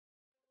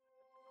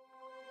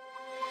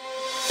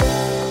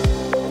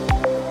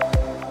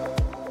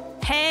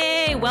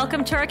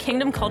Welcome to our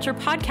Kingdom Culture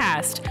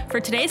podcast. For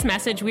today's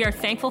message, we are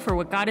thankful for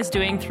what God is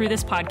doing through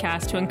this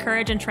podcast to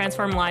encourage and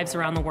transform lives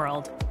around the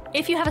world.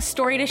 If you have a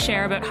story to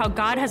share about how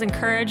God has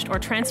encouraged or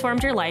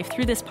transformed your life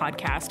through this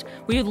podcast,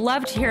 we would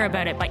love to hear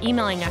about it by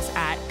emailing us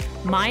at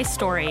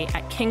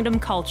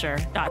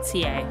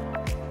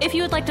mystory@kingdomculture.ca. If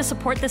you would like to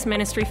support this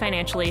ministry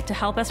financially to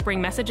help us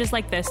bring messages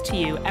like this to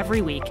you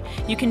every week,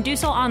 you can do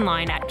so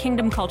online at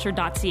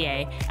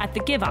kingdomculture.ca at the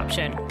Give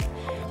option.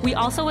 We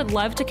also would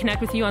love to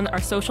connect with you on our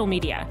social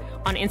media,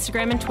 on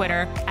Instagram and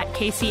Twitter at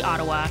KC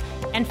Ottawa,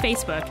 and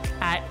Facebook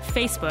at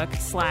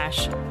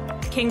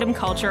Facebook/Kingdom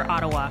Culture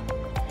Ottawa.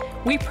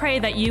 We pray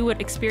that you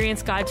would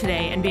experience God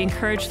today and be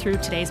encouraged through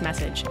today's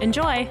message.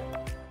 Enjoy. I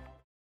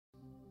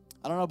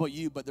don't know about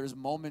you, but there's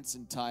moments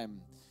in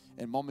time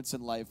and moments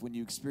in life when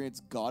you experience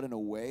God in a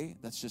way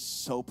that's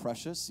just so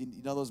precious. You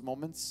know those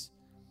moments?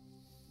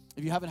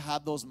 If you haven't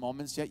had those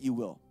moments yet, you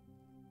will.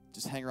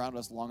 Just hang around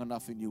with us long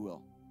enough and you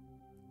will.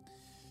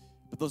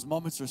 But those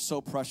moments are so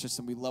precious,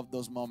 and we love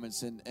those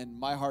moments. And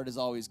my heart is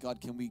always,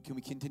 God, can we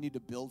continue to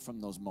build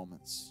from those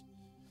moments?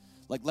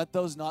 Like, let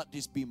those not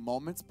just be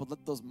moments, but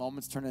let those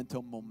moments turn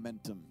into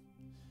momentum.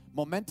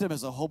 Momentum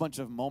is a whole bunch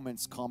of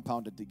moments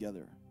compounded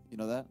together. You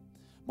know that?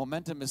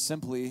 Momentum is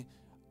simply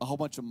a whole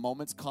bunch of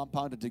moments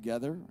compounded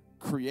together,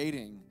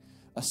 creating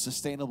a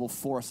sustainable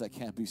force that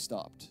can't be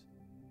stopped.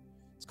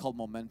 It's called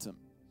momentum.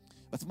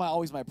 That's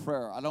always my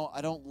prayer. I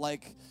don't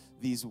like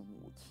these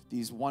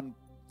one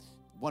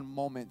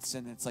moments,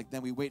 and it's like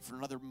then we wait for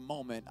another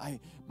moment.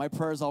 My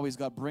prayer is always,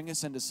 God, bring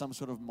us into some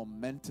sort of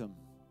momentum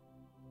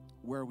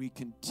where we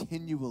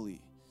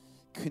continually,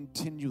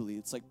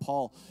 it's like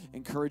Paul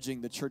encouraging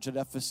the church at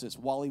Ephesus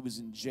while he was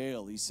in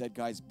jail. He said,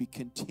 guys, be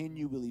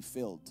continually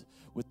filled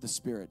with the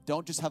Spirit.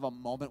 Don't just have a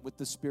moment with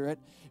the Spirit.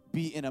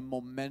 Be in a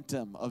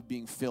momentum of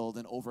being filled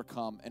and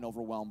overcome and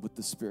overwhelmed with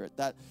the Spirit.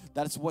 That's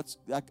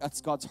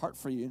God's heart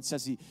for you. And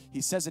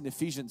he says in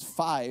Ephesians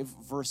 5,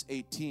 verse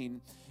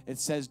 18, it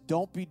says,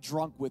 don't be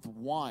drunk with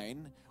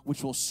wine,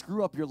 which will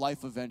screw up your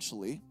life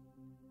eventually.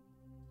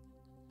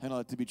 I know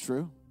that to be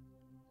true.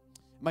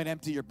 It might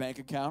empty your bank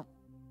account,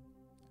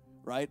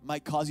 right? It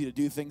might cause you to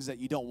do things that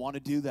you don't want to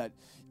do that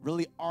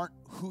really aren't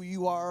who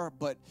you are,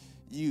 but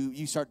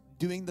you start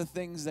doing the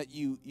things that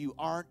you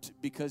aren't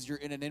because you're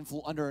in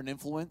under an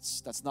influence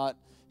that's not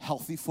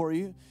healthy for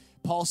you.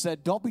 Paul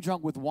said, don't be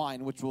drunk with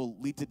wine, which will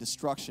lead to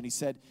destruction. He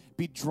said,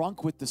 be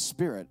drunk with the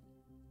Spirit.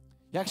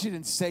 He actually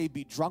didn't say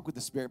be drunk with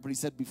the Spirit, but he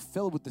said be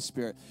filled with the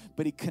Spirit.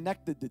 But he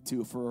connected the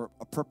two for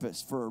a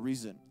purpose, for a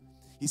reason.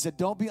 He said,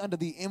 don't be under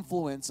the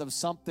influence of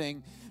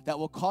something that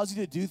will cause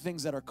you to do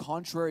things that are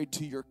contrary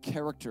to your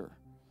character,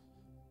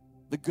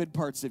 the good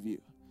parts of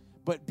you.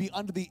 But be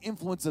under the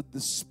influence of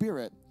the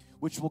Spirit,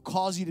 which will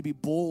cause you to be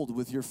bold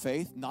with your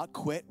faith, not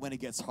quit when it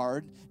gets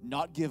hard,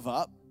 not give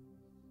up,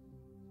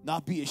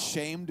 not be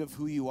ashamed of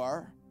who you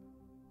are.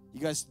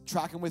 You guys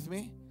tracking with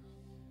me?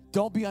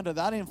 Don't be under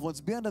that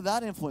influence. Be under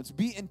that influence.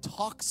 Be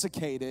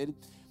intoxicated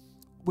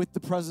with the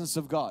presence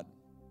of God.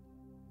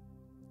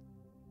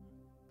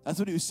 That's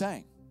what he was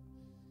saying.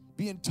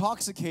 Be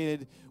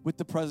intoxicated with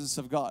the presence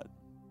of God.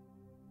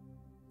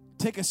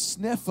 Take a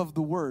sniff of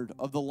the word,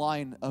 of the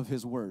line of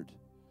his word,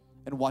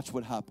 and watch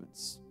what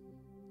happens.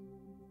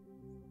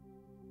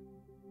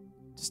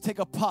 Just take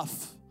a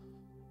puff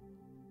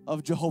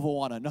of Jehovah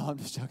Wana. No, I'm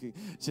just joking.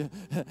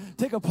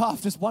 Take a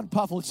puff. Just one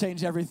puff will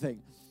change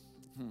everything.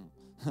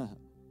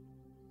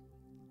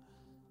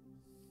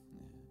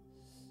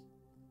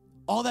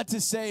 All that to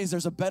say is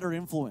there's a better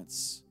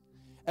influence.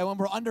 And when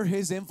we're under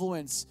his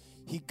influence,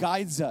 he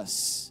guides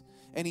us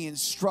and he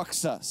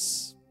instructs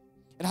us.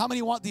 And how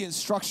many want the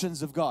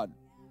instructions of God?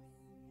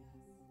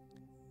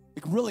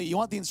 Like really, you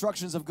want the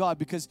instructions of God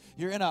because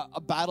you're in a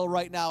battle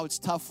right now. It's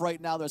tough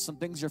right now. There's some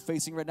things you're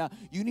facing right now.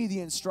 You need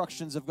the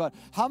instructions of God.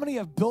 How many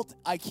have built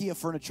IKEA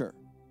furniture?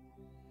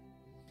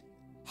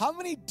 How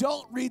many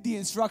don't read the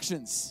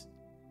instructions?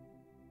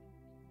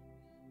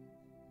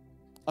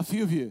 A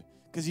few of you,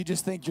 because you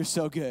just think you're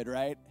so good,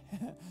 right?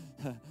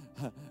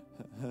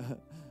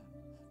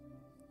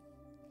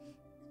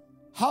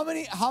 How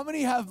many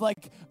have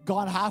like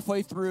gone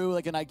halfway through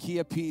like an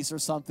IKEA piece or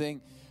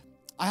something?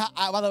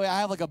 By the way, I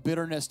have like a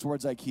bitterness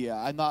towards IKEA.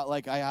 I'm not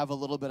like, I have a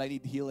little bit, I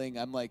need healing.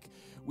 I'm like,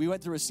 we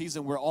went through a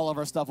season where all of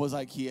our stuff was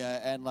IKEA,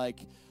 and like,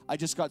 I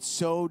just got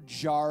so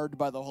jarred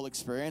by the whole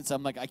experience.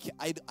 I'm like, I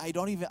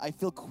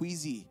feel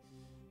queasy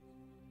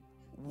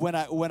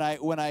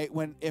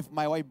if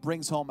my wife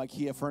brings home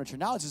IKEA furniture.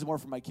 Now it's just more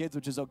for my kids,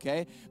 which is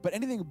okay. But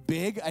anything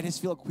big, I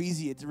just feel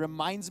queasy. It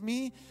reminds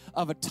me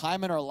of a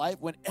time in our life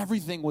when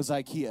everything was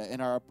IKEA.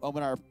 In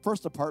our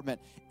first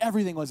apartment,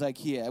 everything was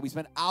IKEA. We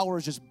spent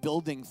hours just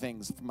building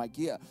things from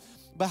IKEA.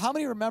 But how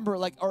many remember,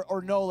 like,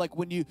 or know, like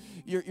when you're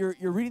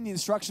reading the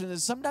instructions,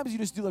 and sometimes you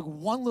just do like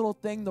one little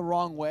thing the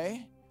wrong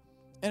way,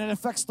 and it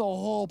affects the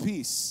whole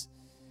piece.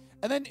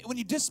 And then when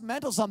you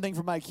dismantle something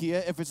from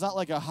IKEA, if it's not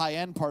like a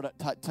high-end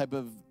type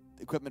of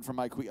equipment from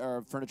IKEA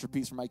or furniture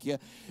piece from IKEA,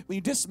 when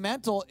you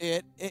dismantle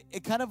it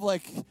kind of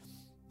like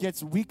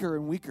gets weaker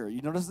and weaker.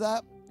 You notice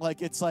that?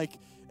 Like it's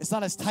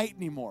not as tight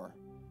anymore,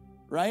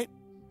 right?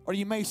 Or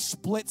you may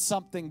split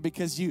something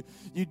because you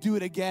do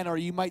it again, or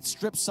you might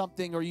strip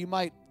something, or you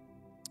might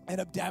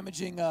end up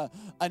damaging a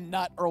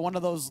nut or one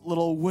of those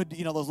little wood,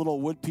 those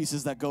little wood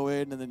pieces that go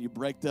in and then you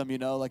break them,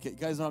 like, you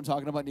guys know what I'm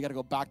talking about? And you got to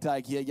go back to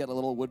IKEA, get a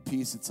little wood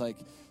piece. It's like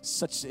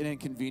such an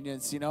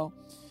inconvenience,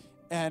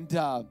 And,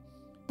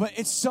 but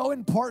it's so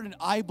important,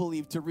 I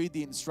believe, to read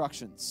the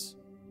instructions.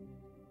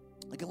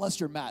 Like,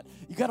 unless you're Matt,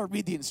 you got to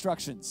read the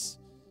instructions.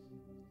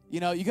 You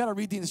got to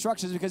read the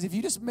instructions, because if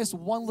you just miss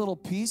one little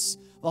piece,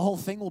 the whole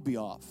thing will be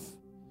off.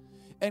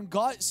 And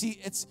God, see,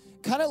 it's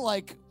kind of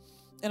like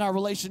in our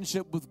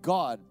relationship with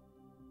God.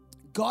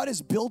 God is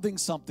building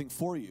something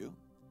for you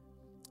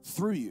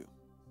through you.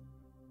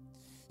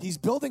 He's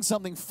building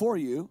something for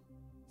you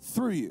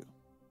through you.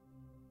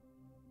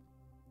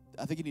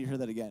 I think you need to hear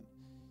that again.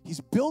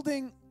 He's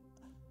building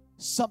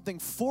something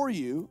for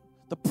you,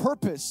 the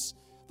purpose,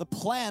 the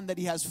plan that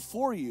he has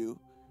for you,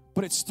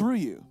 but it's through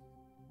you.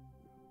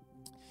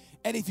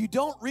 And if you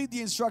don't read the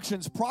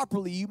instructions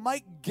properly, you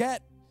might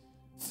get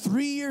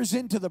 3 years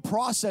into the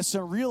process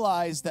and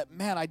realize that,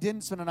 man, I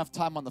didn't spend enough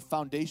time on the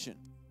foundation.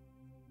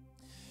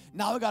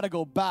 Now I got to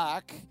go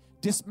back,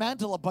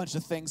 dismantle a bunch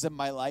of things in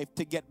my life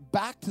to get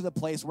back to the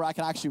place where I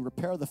can actually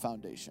repair the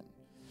foundation.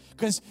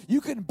 Because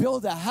you can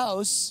build a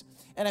house,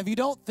 and if you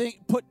don't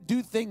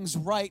do things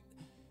right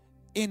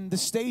in the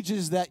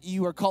stages that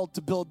you are called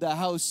to build the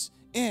house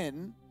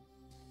in,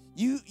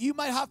 you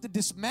might have to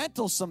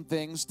dismantle some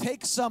things,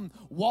 take some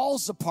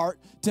walls apart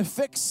to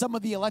fix some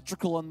of the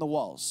electrical in the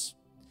walls.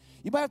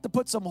 You might have to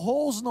put some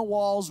holes in the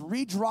walls,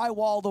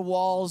 re-drywall the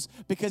walls,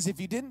 because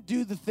if you didn't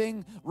do the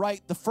thing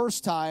right the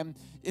first time,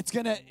 it's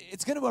gonna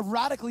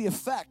radically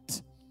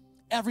affect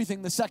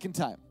everything the second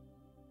time.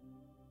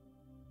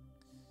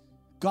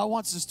 God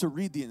wants us to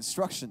read the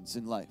instructions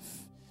in life.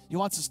 He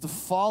wants us to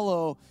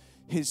follow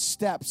his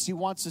steps. He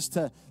wants us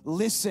to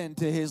listen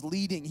to his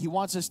leading. He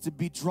wants us to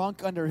be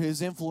drunk under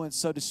his influence,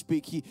 so to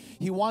speak.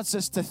 He wants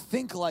us to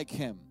think like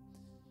him.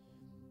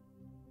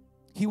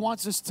 He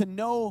wants us to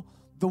know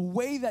the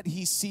way that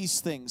he sees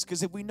things.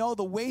 Because if we know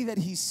the way that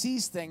he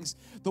sees things,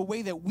 the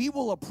way that we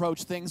will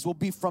approach things will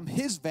be from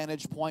his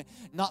vantage point,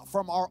 not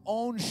from our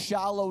own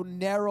shallow,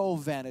 narrow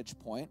vantage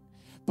point,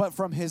 but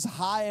from his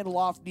high and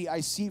lofty, I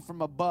see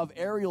from above,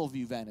 aerial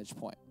view vantage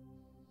point.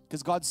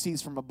 Because God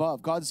sees from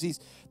above. God sees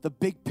the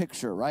big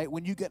picture, right?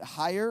 When you get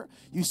higher,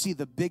 you see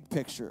the big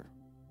picture.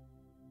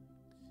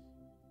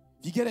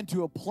 If you get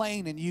into a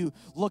plane and you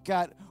look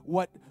at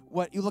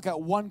you look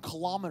at 1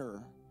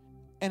 kilometer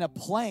in a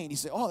plane, you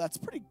say, oh, that's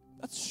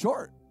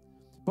short.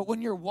 But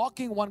when you're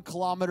walking 1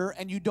 kilometer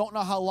and you don't know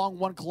how long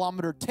 1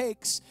 kilometer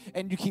takes,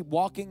 and you keep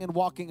walking and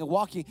walking and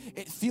walking,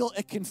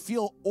 it can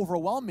feel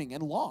overwhelming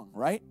and long,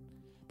 right?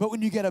 But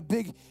when you get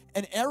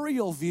an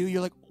aerial view,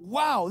 you're like,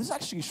 wow, this is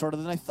actually shorter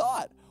than I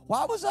thought.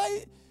 Why was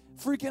I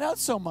freaking out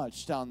so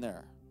much down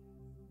there?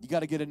 You got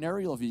to get an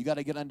aerial view. You got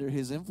to get under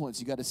his influence.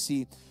 You got to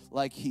see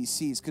like he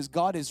sees, because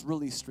God is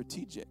really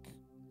strategic.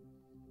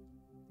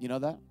 You know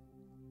that?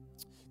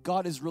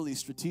 God is really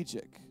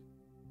strategic.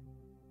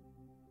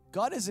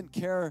 God doesn't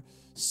care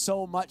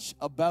so much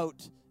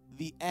about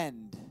the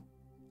end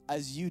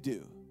as you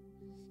do.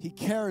 He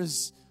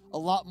cares a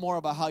lot more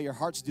about how your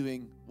heart's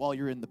doing while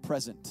you're in the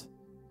present.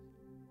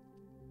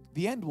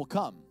 The end will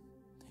come.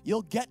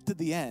 You'll get to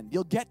the end.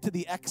 You'll get to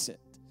the exit.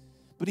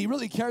 But he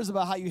really cares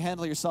about how you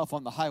handle yourself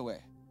on the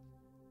highway.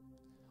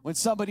 When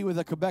somebody with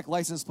a Quebec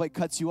license plate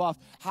cuts you off,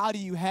 how do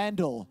you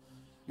handle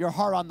your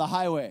heart on the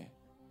highway?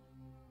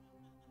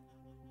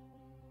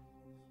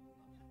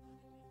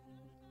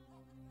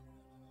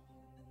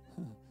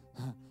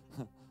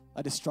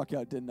 I just struck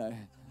out, didn't I?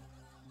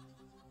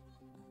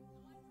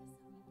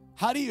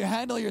 How do you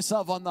handle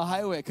yourself on the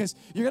highway? Because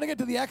you're going to get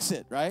to the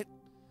exit, right?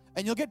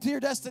 And you'll get to your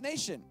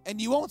destination.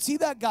 And you won't see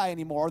that guy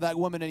anymore or that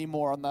woman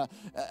anymore on the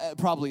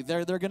probably.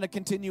 They're going to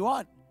continue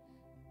on.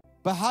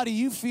 But how do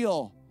you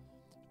feel?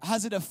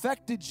 Has it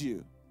affected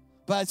you?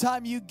 By the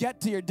time you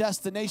get to your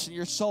destination,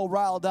 you're so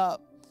riled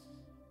up.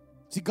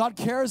 See, God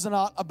cares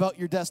not about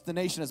your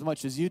destination as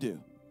much as you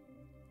do.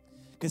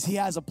 Because he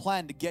has a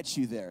plan to get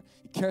you there.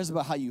 He cares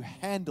about how you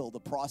handle the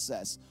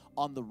process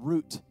on the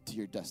route to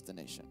your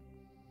destination.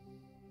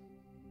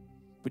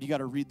 But you got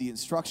to read the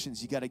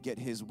instructions. You got to get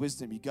his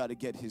wisdom. You got to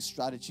get his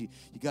strategy.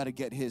 You got to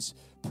get his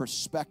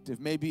perspective.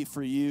 Maybe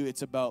for you,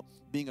 it's about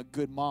being a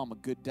good mom, a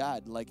good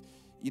dad. Like,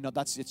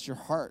 it's your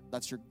heart.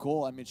 That's your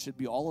goal. I mean, it should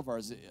be all of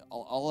ours,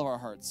 all of our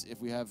hearts.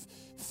 If we have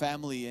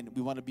family and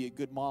we want to be a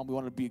good mom, we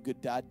want to be a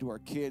good dad to our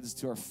kids,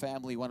 to our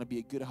family. We want to be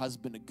a good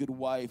husband, a good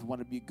wife. We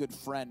want to be a good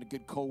friend, a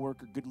good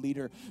coworker, good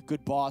leader,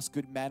 good boss,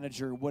 good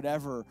manager,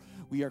 whatever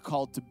we are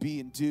called to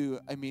be and do.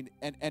 I mean,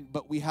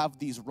 but we have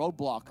these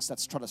roadblocks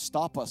that's trying to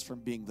stop us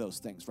from being those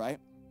things, right?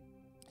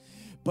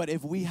 But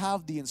if we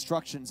have the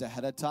instructions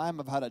ahead of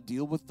time of how to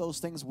deal with those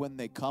things when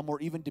they come,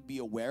 or even to be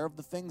aware of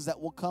the things that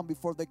will come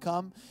before they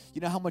come, you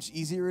know how much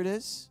easier it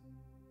is?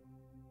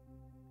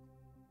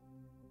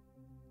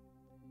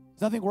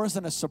 There's nothing worse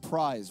than a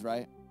surprise,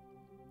 right?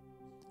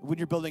 When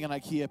you're building an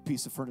IKEA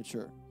piece of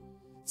furniture.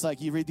 It's like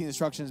you read the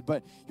instructions,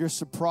 but you're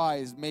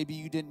surprised. Maybe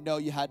you didn't know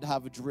you had to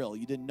have a drill.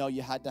 You didn't know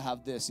you had to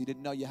have this. You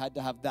didn't know you had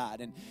to have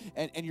that.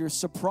 And you're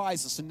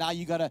surprised. So now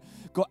you got to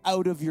go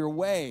out of your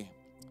way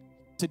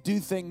to do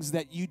things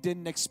that you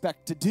didn't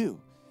expect to do.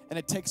 And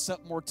it takes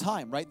up more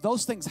time, right?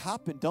 Those things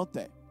happen, don't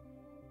they?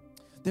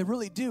 They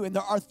really do. And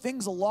there are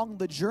things along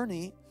the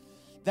journey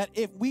that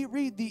if we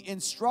read the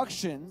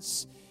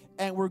instructions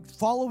and we're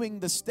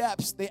following the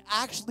steps, they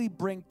actually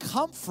bring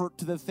comfort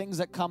to the things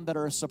that come that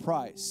are a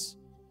surprise.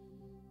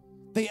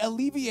 They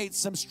alleviate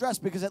some stress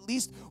because at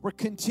least we're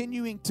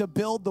continuing to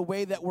build the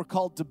way that we're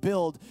called to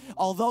build.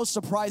 Although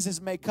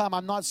surprises may come,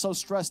 I'm not so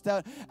stressed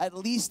out. At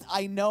least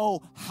I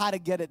know how to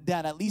get it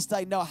done. At least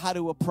I know how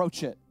to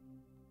approach it.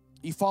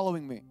 Are you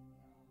following me?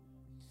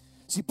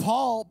 See,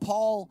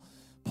 Paul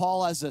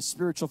as a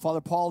spiritual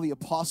father, Paul the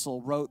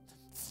apostle wrote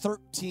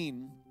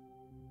 13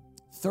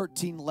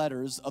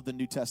 letters of the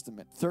New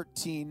Testament,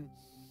 13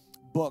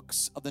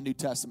 books of the New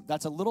Testament.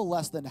 That's a little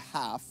less than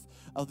half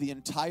of the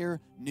entire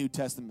New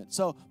Testament.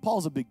 So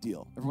Paul's a big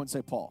deal. Everyone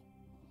say Paul.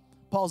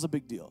 Paul's a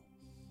big deal.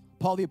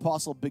 Paul the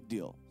apostle, big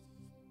deal.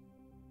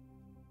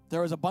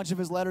 There was a bunch of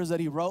his letters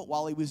that he wrote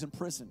while he was in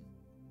prison.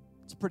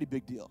 It's a pretty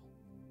big deal.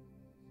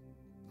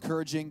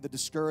 Encouraging the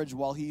discouraged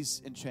while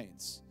he's in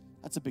chains.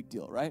 That's a big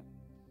deal, right?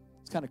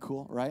 It's kind of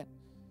cool, right?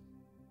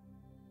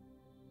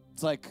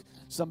 It's like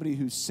somebody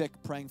who's sick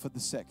praying for the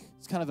sick.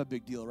 It's kind of a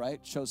big deal, right?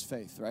 Shows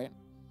faith, right?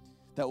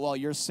 That while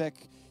you're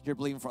sick, you're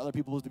believing for other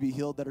people to be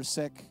healed that are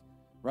sick,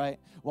 right?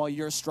 While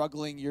you're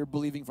struggling, you're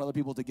believing for other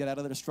people to get out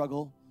of their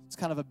struggle. It's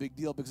kind of a big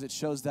deal because it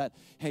shows that,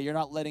 hey, you're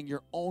not letting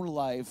your own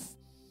life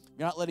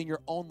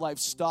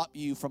stop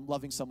you from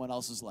loving someone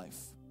else's life.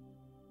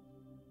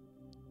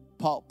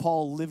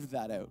 Paul lived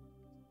that out.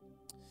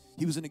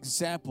 He was an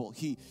example.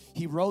 He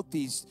wrote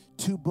these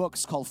 2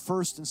 books called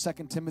 1st and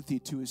 2nd Timothy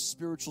to his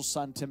spiritual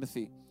son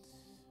Timothy.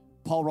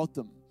 Paul wrote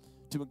them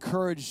to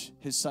encourage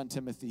his son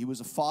Timothy. He was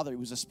a father. He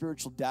was a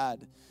spiritual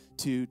dad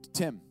to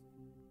Tim.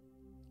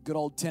 Good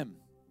old Tim.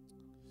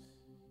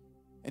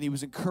 And he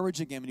was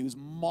encouraging him, and he was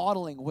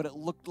modeling what it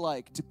looked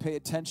like to pay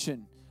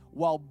attention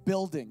while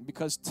building,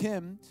 because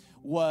Tim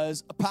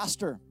was a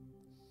pastor,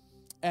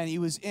 and he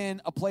was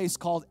in a place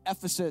called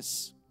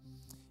Ephesus,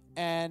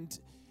 and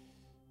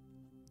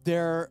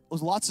there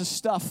was lots of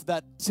stuff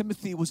that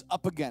Timothy was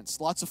up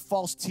against, lots of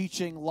false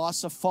teaching,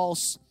 lots of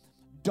false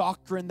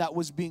doctrine that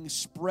was being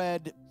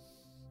spread.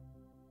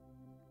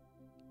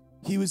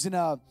 He was in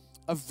a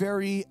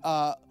very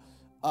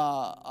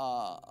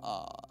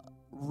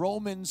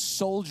Roman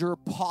soldier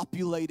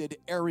populated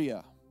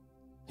area.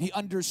 He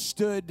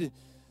understood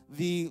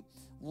the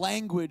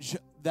language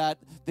that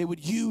they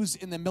would use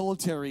in the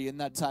military in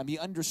that time. He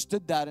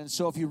understood that. And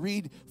so if you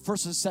read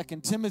 1st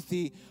and 2nd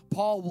Timothy,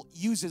 Paul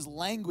uses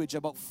language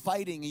about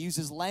fighting. He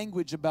uses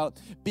language about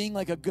being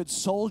like a good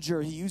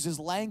soldier. He uses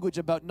language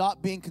about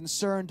not being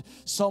concerned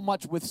so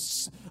much with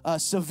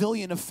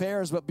civilian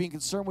affairs, but being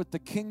concerned with the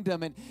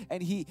kingdom.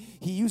 And he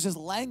uses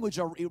language,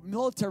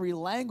 military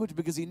language,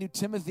 because he knew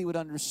Timothy would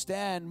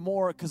understand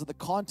more because of the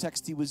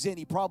context he was in.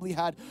 He probably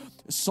had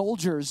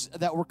soldiers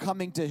that were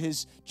coming to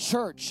his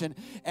church,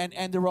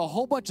 and there were a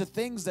whole bunch of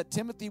things that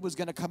Timothy was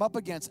going to come up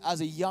against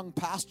as a young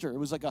pastor. It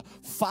was like a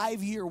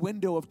 5-year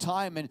window of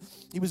time, and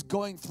he was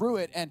going through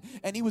it, and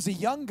he was a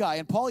young guy.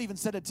 And Paul even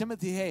said to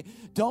Timothy, hey,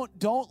 don't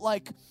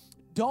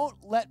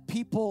let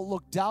people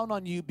look down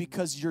on you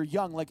because you're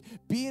young. Like,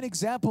 be an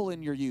example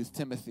in your youth,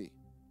 Timothy.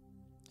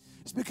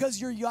 It's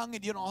because you're young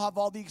and you don't have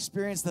all the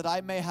experience that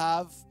I may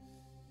have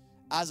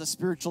as a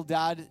spiritual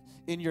dad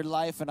in your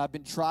life, and I've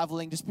been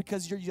traveling. Just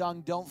because you're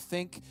young, don't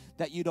think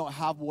that you don't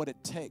have what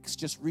it takes.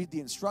 Just read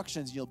the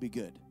instructions and you'll be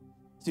good.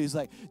 So he's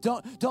like,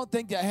 don't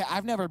think that, hey,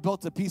 I've never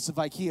built a piece of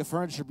IKEA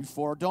furniture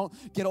before. Don't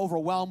get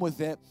overwhelmed with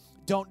it.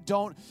 Don't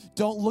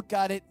look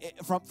at it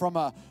from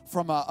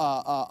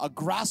a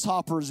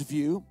grasshopper's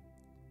view.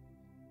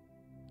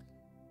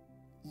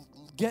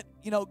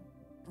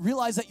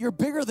 Realize that you're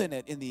bigger than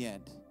it in the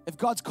end. If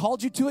God's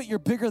called you to it, you're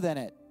bigger than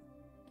it.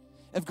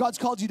 If God's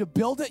called you to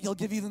build it, He'll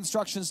give you the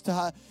instructions to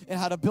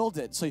how to build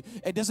it. So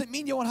it doesn't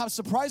mean you won't have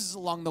surprises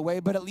along the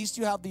way, but at least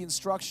you have the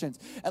instructions.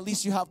 At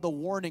least you have the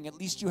warning. At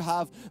least you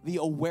have the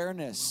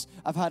awareness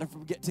of how to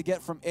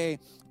get from A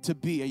to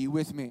B. Are you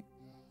with me?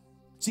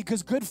 See,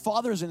 because good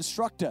fathers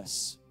instruct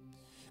us.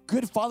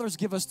 Good fathers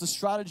give us the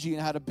strategy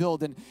and how to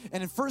build. And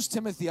in 1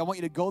 Timothy, I want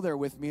you to go there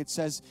with me. It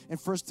says in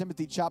 1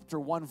 Timothy chapter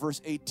 1,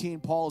 verse 18,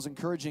 Paul is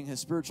encouraging his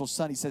spiritual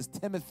son. He says,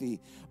 Timothy,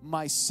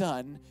 my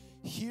son,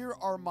 here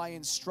are my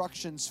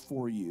instructions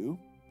for you.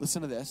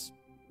 Listen to this.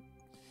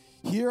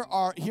 Here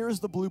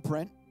is the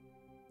blueprint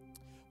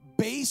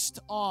based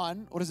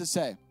on, what does it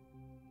say?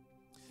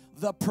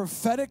 The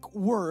prophetic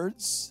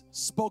words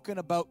spoken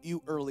about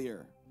you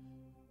earlier.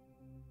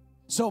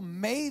 So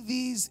may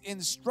these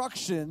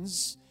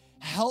instructions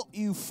help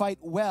you fight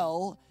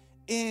well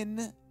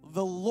in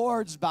the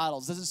Lord's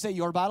battles. Does it say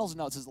your battles?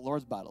 No, it says the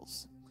Lord's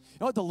battles. You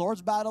know what the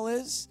Lord's battle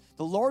is?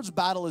 The Lord's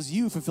battle is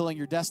you fulfilling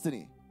your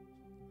destiny.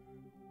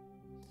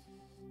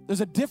 There's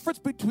a difference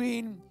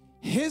between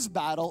His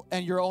battle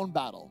and your own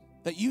battle.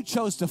 that you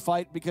chose to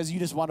fight because you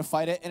just want to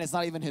fight it, and it's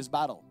not even his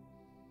battle.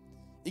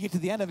 You get to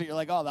the end of it, you're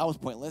like, oh, that was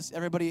pointless.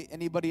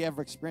 Anybody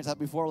ever experienced that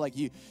before? Like,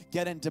 you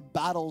get into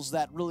battles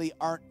that really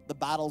aren't the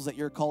battles that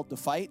you're called to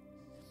fight.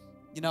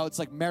 You know, it's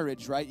like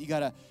marriage, right?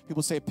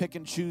 People say pick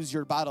and choose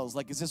your battles.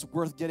 Like, is this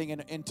worth getting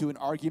into an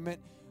argument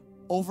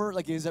over?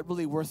 Like, is it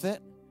really worth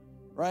it,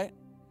 right?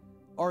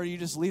 Or you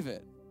just leave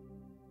it.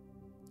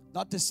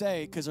 Not to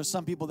say, because there's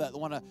some people that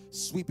want to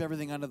sweep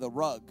everything under the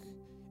rug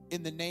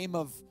in the name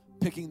of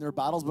picking their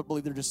battles, but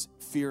really they're just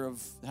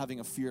having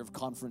a fear of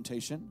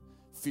confrontation,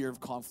 fear of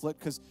conflict.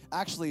 Because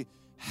actually,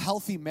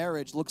 healthy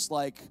marriage looks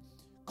like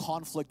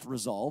conflict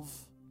resolve,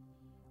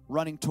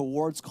 running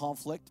towards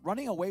conflict.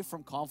 Running away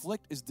from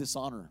conflict is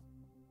dishonor.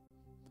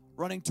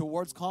 Running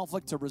towards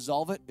conflict to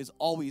resolve it is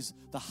always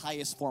the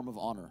highest form of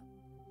honor.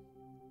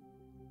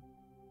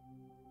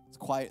 It's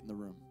quiet in the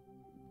room.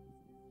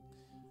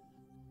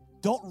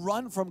 Don't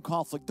run from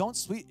conflict. Don't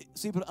sweep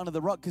it under the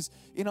rug. Because,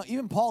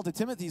 even Paul to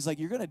Timothy is like,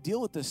 you're going to deal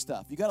with this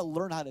stuff. You got to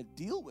learn how to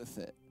deal with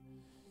it.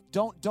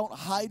 Don't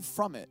hide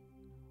from it.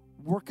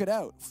 Work it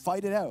out.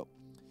 Fight it out.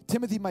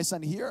 Timothy, my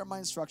son, here are my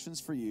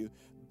instructions for you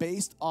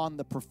based on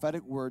the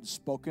prophetic words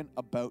spoken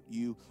about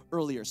you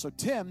earlier. So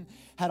Tim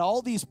had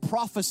all these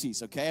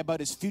prophecies, okay, about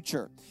his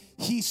future.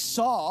 He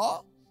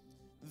saw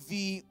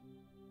the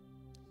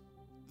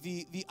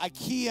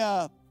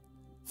IKEA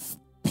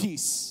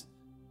piece.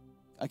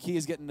 IKEA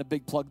is getting a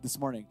big plug this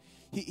morning.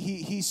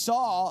 He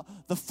saw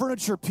the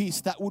furniture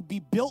piece that would be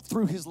built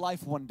through his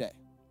life one day,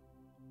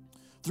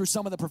 through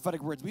some of the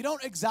prophetic words. We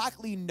don't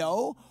exactly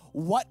know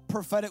what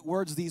prophetic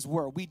words these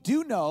were. We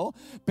do know,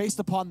 based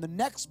upon the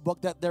next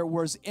book, that there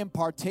was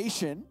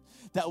impartation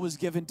that was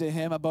given to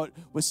him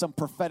with some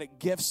prophetic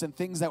gifts and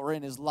things that were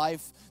in his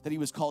life that he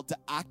was called to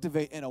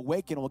activate and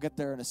awaken. We'll get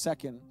there in a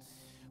second.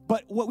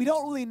 But we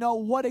don't really know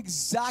what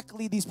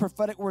exactly these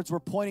prophetic words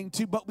were pointing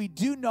to, but we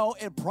do know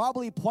it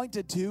probably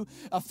pointed to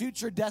a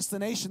future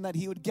destination that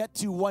he would get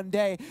to one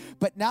day.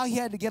 But now he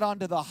had to get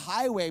onto the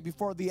highway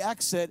before the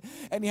exit,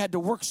 and he had to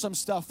work some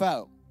stuff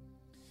out.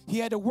 He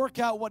had to work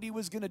out what he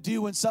was going to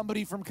do when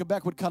somebody from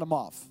Quebec would cut him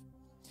off.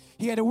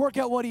 He had to work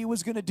out what he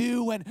was going to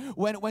do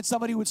when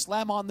somebody would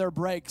slam on their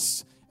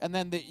brakes. And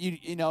then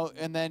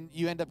and then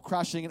you end up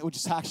crashing, which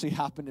just actually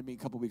happened to me a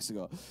couple weeks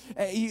ago.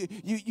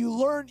 You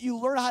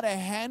learn how to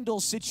handle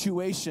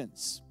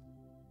situations.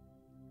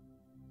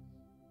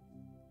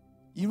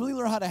 You really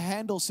learn how to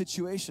handle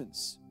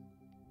situations.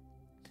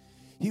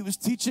 He was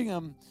teaching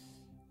him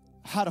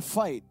how to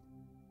fight,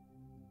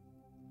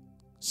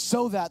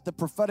 so that the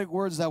prophetic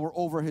words that were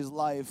over his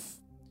life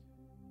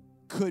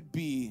could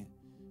be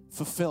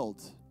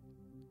fulfilled.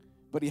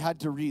 But he had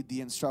to read the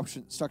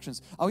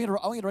instructions. I'm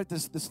going to write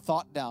this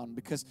thought down,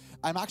 because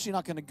I'm actually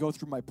not going to go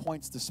through my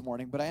points this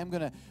morning, but I am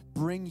going to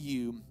bring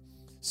you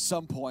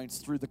some points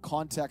through the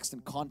context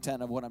and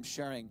content of what I'm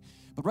sharing.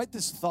 But write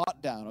this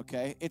thought down,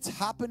 okay? It's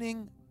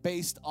happening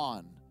based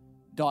on ...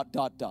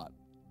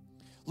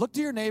 Look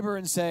to your neighbor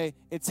and say,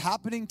 it's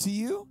happening to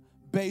you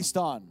based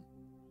on.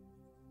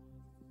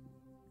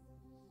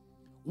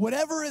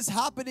 Whatever is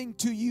happening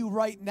to you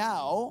right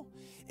now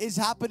is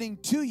happening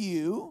to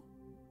you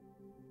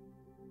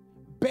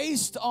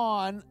based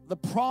on the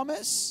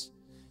promise,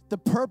 the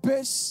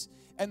purpose,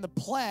 and the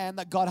plan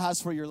that God has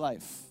for your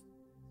life.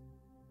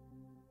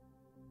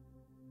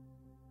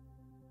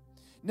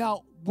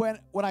 Now, when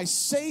I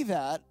say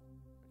that,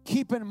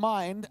 keep in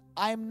mind,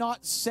 I'm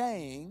not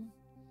saying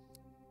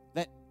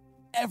that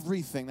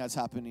everything that's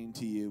happening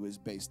to you is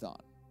based on.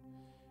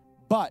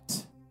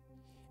 But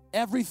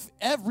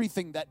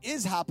everything that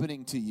is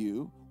happening to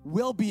you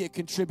will be a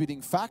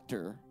contributing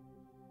factor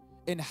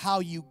in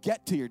how you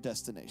get to your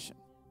destination.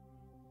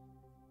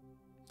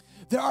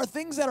 There are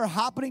things that are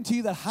happening to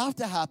you that have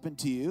to happen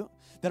to you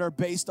that are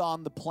based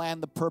on the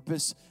plan, the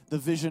purpose, the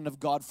vision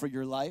of God for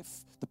your life,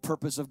 the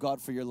purpose of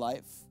God for your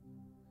life.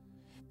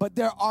 But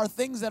there are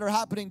things that are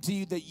happening to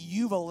you that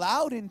you've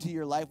allowed into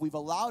your life, we've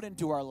allowed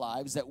into our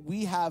lives, that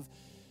we have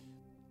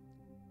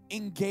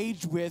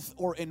engaged with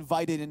or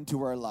invited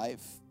into our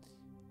life.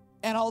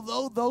 And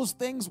although those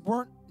things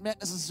weren't meant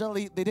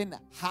necessarily, they didn't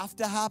have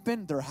to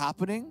happen, they're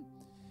happening.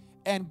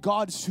 And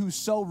God, who's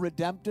so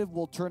redemptive,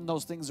 will turn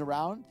those things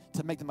around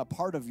to make them a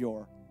part of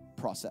your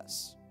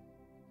process.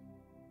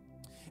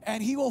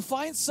 And he will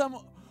find some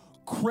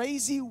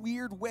crazy,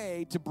 weird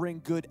way to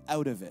bring good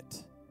out of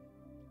it.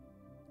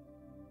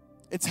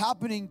 It's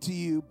happening to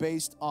you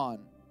based on.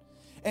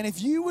 And if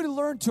you would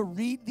learn to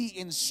read the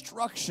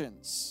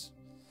instructions,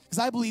 because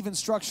I believe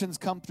instructions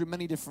come through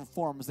many different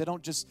forms. They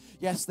don't just,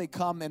 yes, they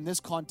come in this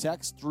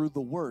context through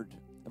the Word.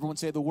 Everyone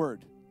say the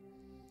Word.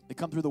 They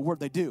come through the Word.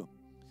 They do.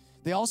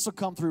 They also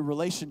come through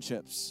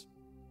relationships.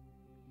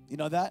 You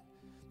know that?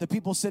 The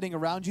people sitting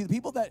around you, the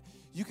people that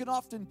you can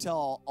often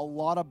tell a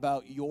lot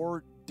about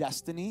your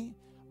destiny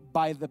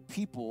by the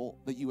people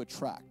that you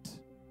attract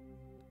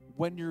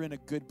when you're in a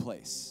good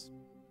place.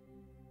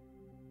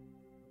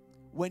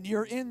 When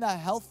you're in the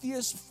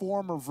healthiest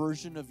form or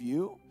version of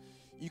you,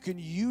 you can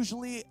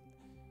usually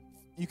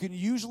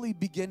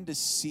begin to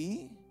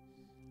see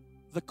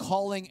the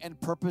calling and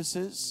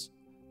purposes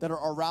that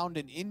are around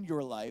and in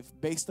your life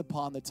based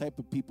upon the type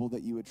of people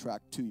that you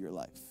attract to your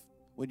life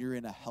when you're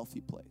in a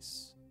healthy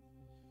place.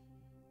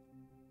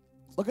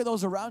 Look at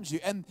those around you.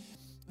 And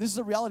this is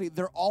the reality.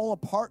 They're all a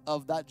part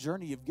of that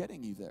journey of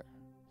getting you there.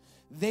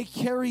 They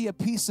carry a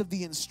piece of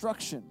the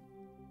instruction.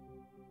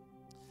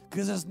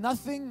 Because there's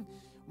nothing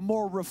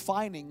more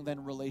refining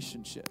than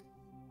relationship.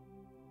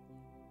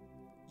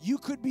 You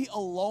could be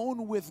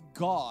alone with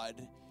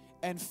God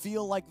and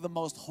feel like the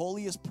most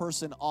holiest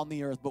person on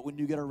the earth, but when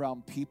you get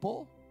around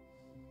people,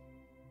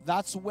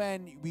 that's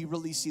when we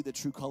really see the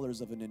true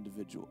colors of an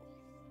individual.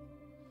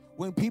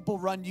 When people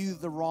run you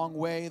the wrong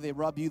way, they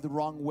rub you the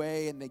wrong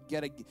way, and they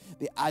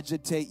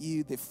agitate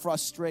you, they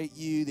frustrate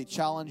you, they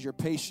challenge your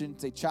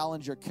patience, they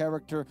challenge your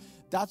character,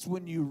 that's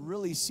when you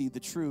really see the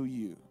true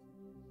you.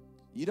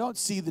 You don't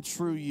see the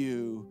true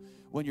you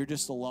when you're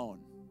just alone,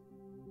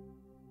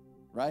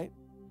 right?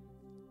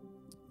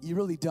 You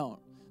really don't.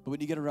 But when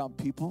you get around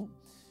people,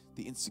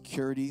 the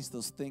insecurities,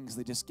 those things,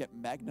 they just get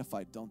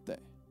magnified, don't they?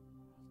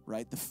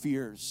 Right? The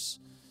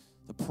fears,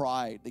 the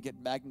pride, they get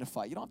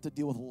magnified. You don't have to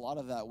deal with a lot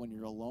of that when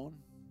you're alone,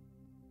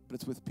 but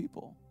it's with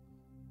people.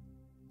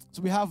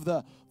 So we have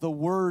the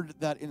word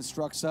that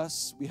instructs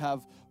us. We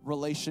have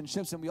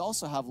relationships, and we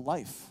also have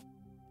life.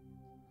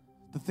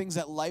 The things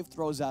that life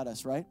throws at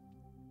us, right?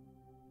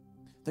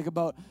 Think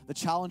about the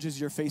challenges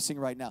you're facing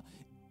right now.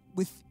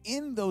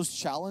 Within those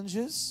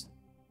challenges,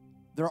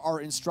 there are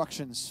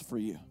instructions for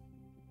you.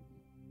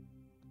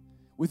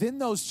 Within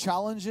those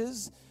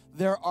challenges,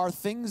 there are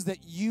things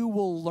that you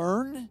will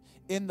learn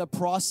in the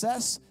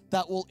process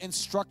that will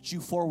instruct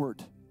you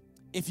forward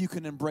if you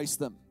can embrace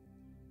them.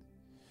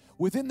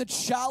 Within the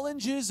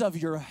challenges of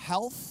your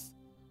health,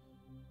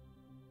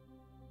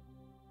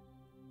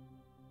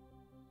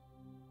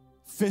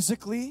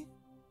 physically,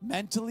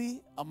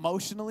 mentally,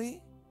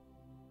 emotionally,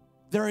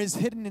 there is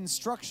hidden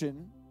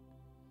instruction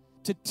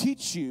to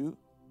teach you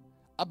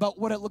about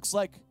what it looks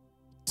like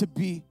to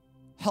be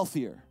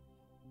healthier.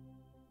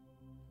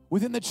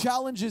 Within the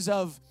challenges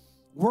of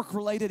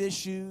work-related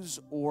issues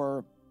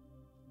or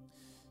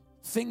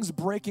things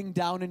breaking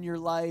down in your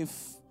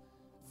life,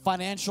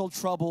 financial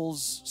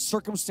troubles,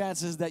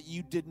 circumstances that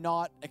you did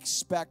not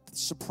expect,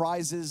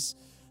 surprises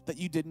that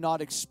you did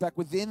not expect,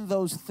 within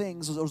those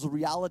things, those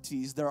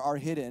realities, there are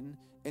hidden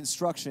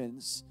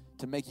instructions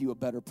to make you a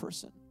better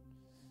person,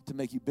 to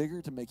make you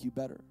bigger, to make you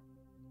better.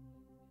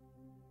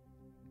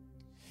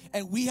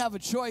 And we have a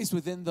choice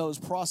within those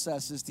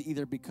processes to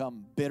either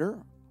become bitter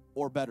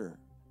or better.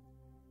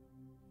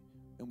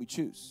 And we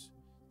choose.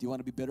 Do you want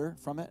to be bitter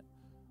from it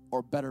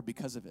or better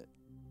because of it?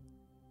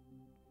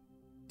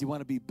 Do you want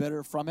to be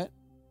bitter from it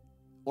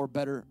or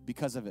better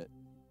because of it?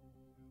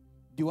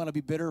 Do you want to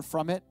be bitter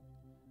from it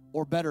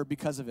or better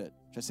because of it?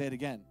 Should I say it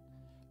again?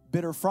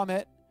 Bitter from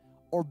it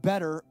or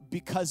better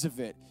because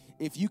of it.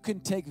 If you can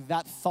take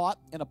that thought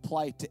and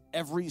apply it to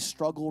every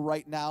struggle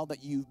right now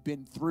that you've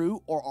been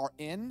through or are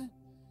in,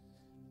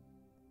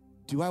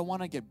 do I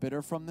want to get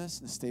bitter from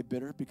this and stay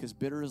bitter? Because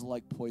bitter is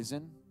like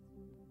poison.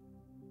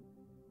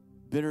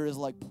 Bitter is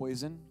like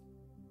poison.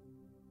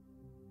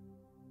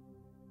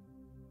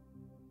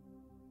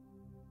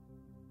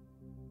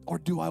 Or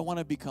do I want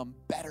to become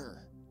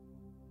better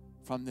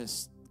from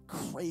this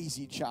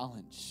crazy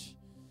challenge?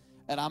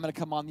 And I'm going to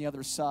come on the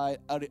other side,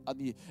 out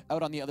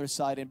on the other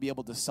side and be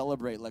able to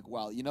celebrate like,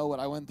 wow, you know what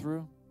I went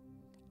through?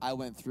 I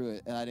went through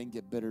it and I didn't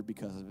get bitter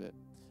because of it.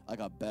 I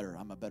got better.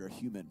 I'm a better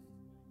human.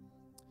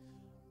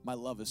 My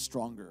love is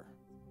stronger.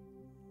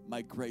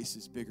 My grace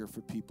is bigger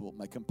for people.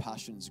 My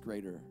compassion is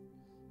greater.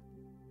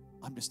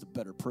 I'm just a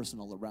better person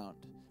all around.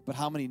 But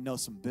how many know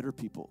some bitter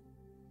people?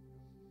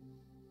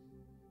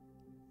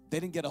 They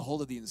didn't get a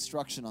hold of the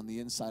instruction on the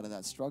inside of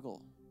that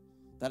struggle.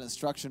 That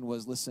instruction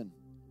was, listen,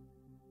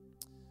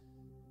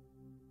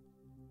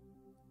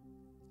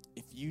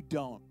 if you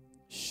don't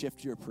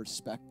shift your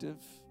perspective,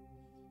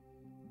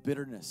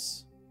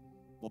 bitterness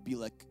will be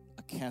like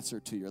a cancer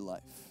to your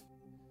life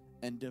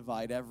and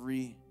divide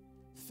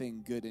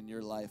everything good in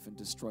your life and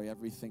destroy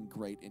everything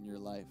great in your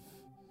life.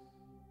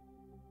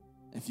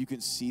 If you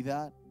can see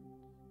that,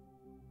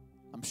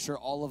 I'm sure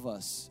all of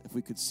us, if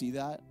we could see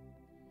that,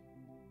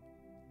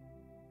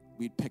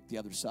 we'd pick the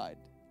other side.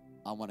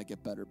 I want to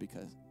get better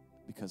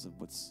because of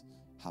what's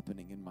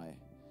happening in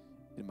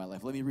my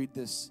life. Let me read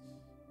this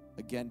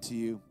again to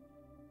you.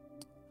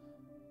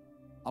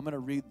 I'm going to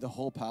read the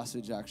whole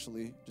passage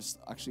actually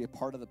a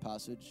part of the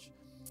passage.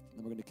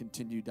 And we're going to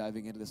continue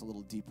diving into this a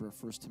little deeper.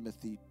 1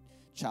 Timothy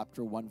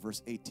chapter 1,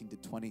 verse 18 to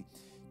 20.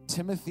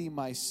 Timothy,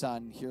 my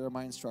son, here are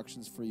my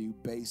instructions for you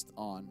based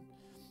on.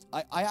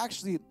 I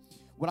actually,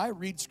 when I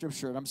read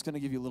scripture, and I'm just going to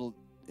give you a little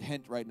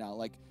hint right now,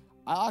 like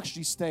I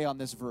actually stay on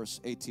this verse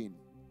 18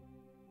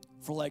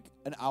 for like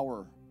an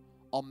hour.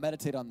 I'll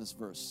meditate on this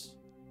verse.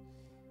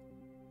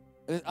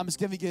 I'm just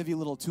going to give you a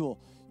little tool.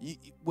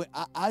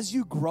 As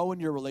you grow in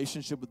your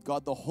relationship with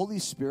God, the Holy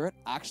Spirit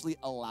actually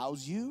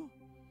allows you.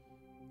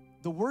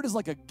 The word is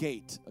like a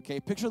gate, okay?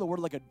 Picture the word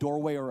like a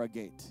doorway or a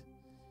gate.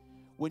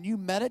 When you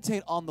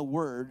meditate on the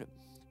word,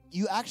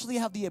 you actually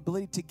have the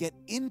ability to get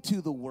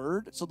into the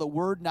word. So the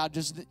word now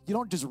you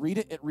don't just read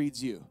it, it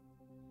reads you.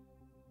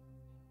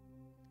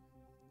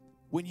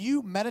 When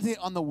you meditate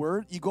on the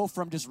word, you go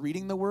from just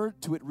reading the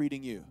word to it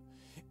reading you.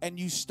 And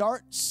you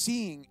start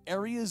seeing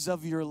areas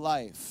of your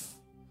life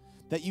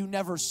that you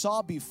never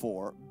saw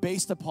before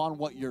based upon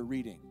what you're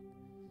reading.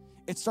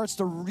 It starts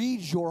to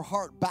read your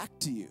heart back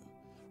to you,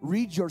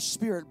 read your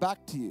spirit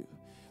back to you,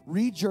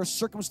 read your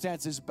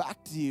circumstances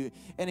back to you,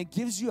 and it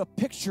gives you a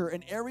picture,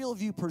 an aerial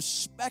view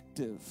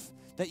perspective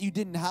that you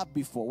didn't have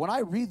before. When I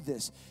read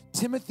this,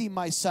 Timothy,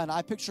 my son,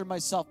 I picture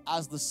myself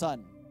as the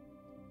son.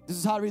 This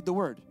is how I read the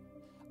word.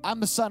 I'm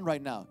the son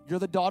right now. You're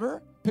the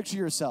daughter? Picture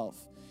yourself.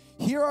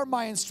 Here are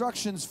my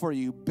instructions for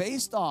you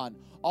based on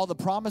all the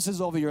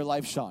promises over your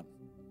life, Sean.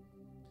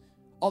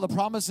 All the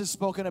promises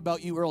spoken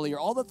about you earlier.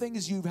 All the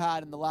things you've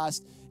had in the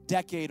last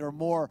decade or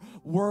more.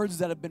 Words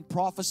that have been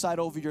prophesied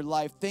over your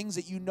life. Things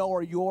that you know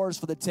are yours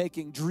for the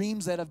taking.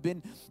 Dreams that have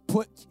been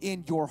put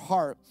in your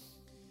heart.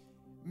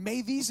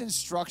 May these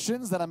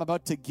instructions that I'm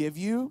about to give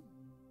you,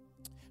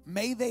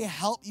 may they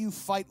help you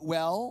fight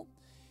well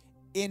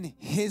in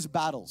His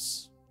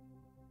battles.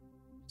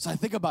 So I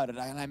think about it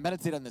and I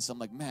meditate on this. I'm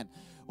like, man,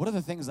 what are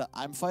the things that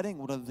I'm fighting?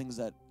 What are the things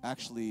that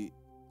actually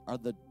are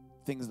the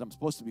things that I'm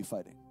supposed to be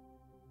fighting?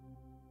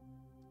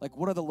 Like,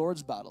 what are the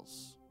Lord's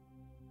battles?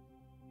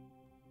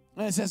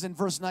 And it says in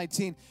verse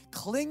 19,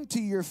 cling to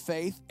your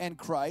faith and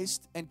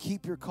Christ and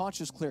keep your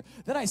conscience clear.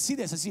 Then I see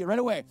this. I see it right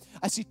away.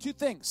 I see two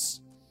things.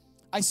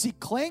 I see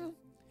cling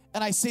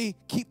and I see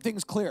keep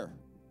things clear.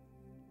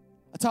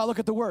 That's how I look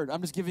at the word. I'm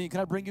just giving you,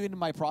 can I bring you into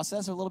my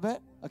process a little bit?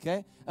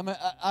 Okay?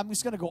 I'm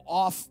just going to go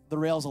off the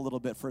rails a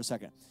little bit for a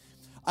second.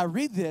 I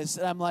read this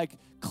and I'm like,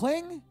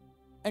 cling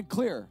and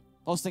clear.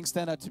 Those things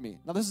stand out to me.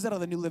 Now, this is out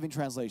of the New Living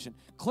Translation.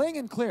 Cling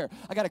and clear.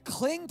 I got to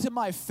cling to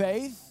my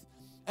faith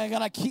and I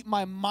got to keep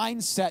my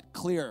mindset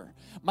clear,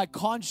 my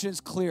conscience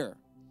clear.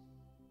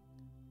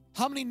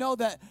 How many know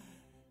that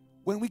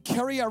when we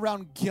carry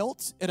around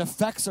guilt, it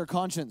affects our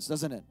conscience,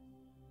 doesn't it?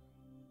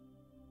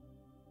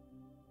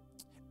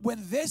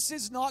 When this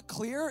is not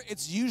clear,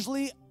 it's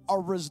usually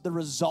the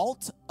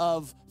result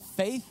of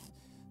faith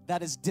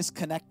that is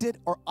disconnected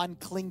or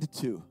unclinged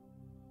to.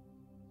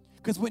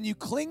 Because when you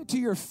cling to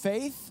your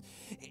faith,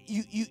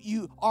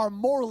 you are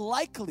more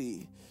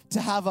likely to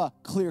have a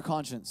clear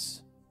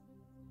conscience.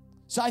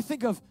 So I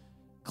think of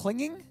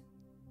clinging,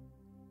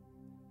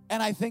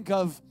 and I think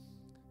of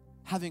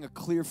having a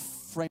clear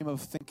frame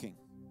of thinking.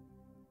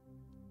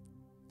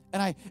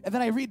 And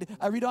then I read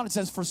on, it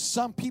says, for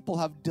some people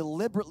have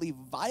deliberately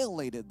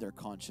violated their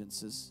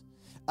consciences.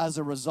 As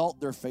a result,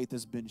 their faith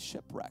has been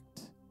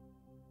shipwrecked.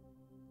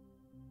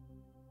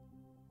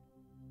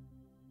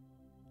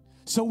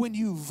 So when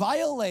you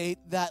violate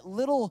that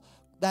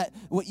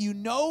what you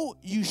know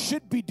you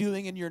should be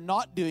doing and you're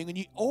not doing, and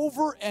you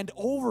over and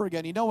over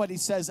again, you know what he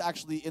says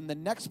actually in the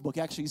next book,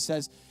 actually he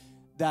says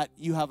that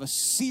you have a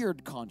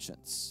seared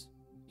conscience.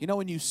 You know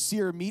when you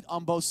sear meat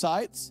on both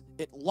sides,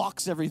 it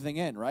locks everything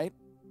in, right?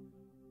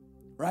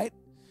 Right?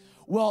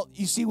 Well,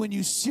 you see, when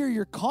you sear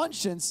your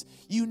conscience,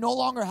 you no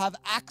longer have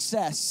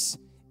access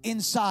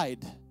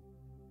inside.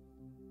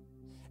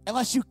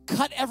 Unless you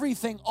cut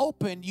everything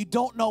open, you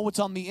don't know what's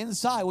on the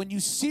inside. When you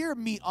sear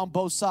meat on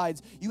both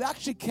sides, you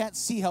actually can't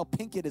see how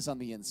pink it is on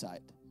the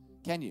inside.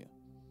 Can you?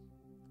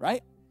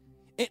 Right?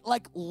 It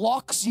like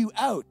locks you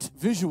out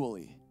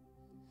visually.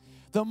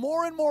 The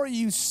more and more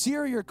you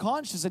sear your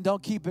conscience and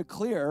don't keep it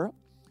clear,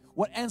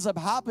 what ends up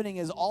happening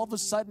is all of a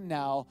sudden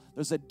now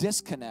there's a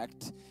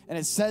disconnect. And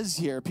it says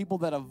here, people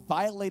that have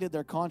violated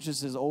their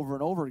consciences over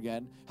and over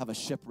again have a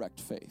shipwrecked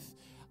faith.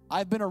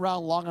 I've been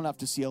around long enough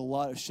to see a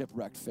lot of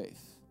shipwrecked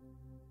faith.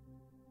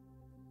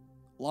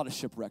 A lot of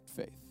shipwrecked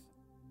faith.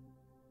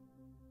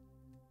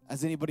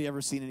 Has anybody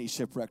ever seen any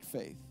shipwrecked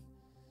faith?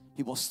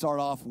 People start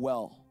off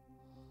well.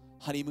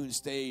 Honeymoon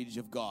stage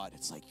of God.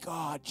 It's like,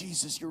 God,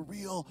 Jesus, you're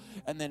real.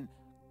 And then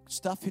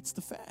stuff hits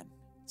the fan.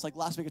 It's like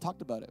last week I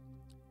talked about it.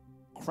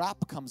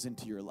 Crap comes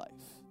into your life.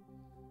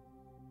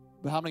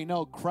 But how many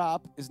know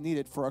crap is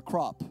needed for a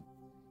crop?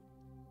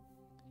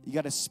 You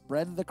got to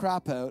spread the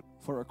crap out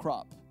for a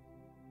crop.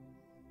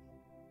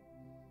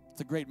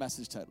 It's a great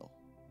message title.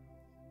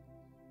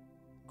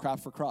 Crap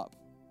for crop.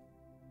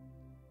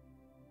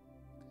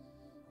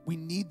 We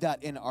need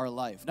that in our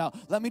life. Now,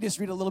 let me just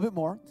read a little bit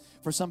more.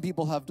 For some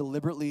people have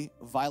deliberately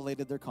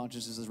violated their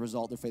consciences as a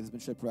result. Their faith has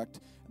been shipwrecked.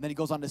 And then he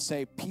goes on to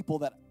say people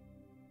that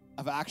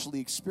have actually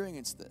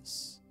experienced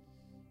this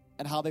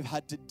and how they've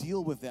had to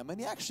deal with them. And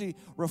he actually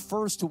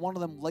refers to one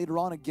of them later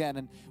on again,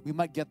 and we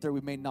might get there,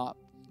 we may not.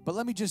 But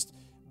let me just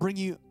bring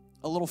you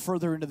a little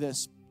further into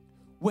this.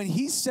 When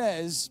he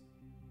says,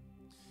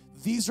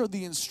 these are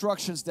the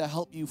instructions that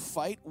help you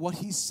fight, what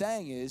he's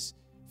saying is,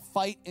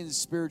 fight in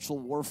spiritual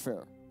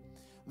warfare.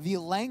 The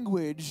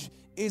language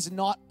is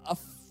not a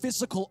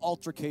physical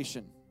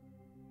altercation.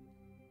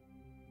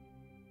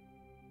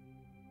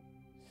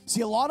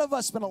 See, a lot of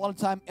us spend a lot of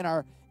time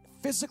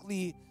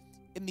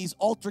in these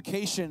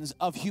altercations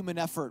of human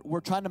effort. We're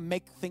trying to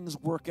make things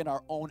work in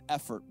our own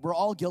effort. We're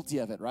all guilty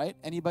of it, right?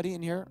 Anybody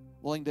in here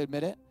willing to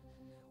admit it?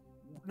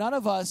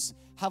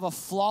 have a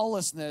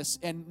flawlessness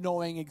in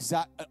knowing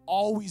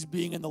always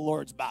being in the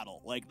Lord's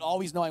battle, like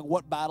always knowing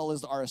what battle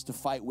is ours to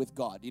fight with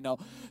God. You know,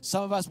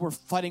 some of us, we're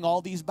fighting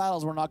all these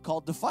battles we're not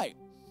called to fight.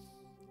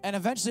 And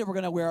eventually we're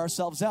going to wear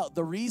ourselves out.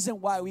 The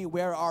reason why we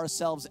wear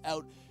ourselves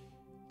out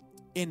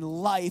in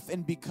life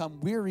and become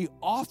weary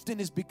often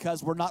is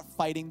because we're not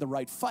fighting the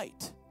right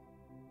fight.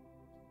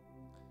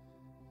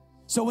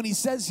 So when he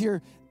says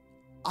here,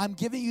 I'm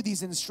giving you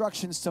these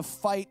instructions to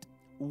fight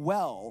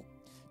well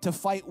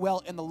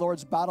in the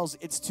Lord's battles,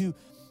 it's to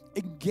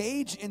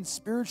engage in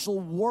spiritual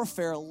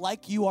warfare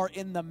like you are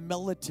in the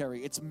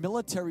military. It's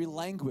military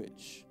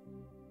language.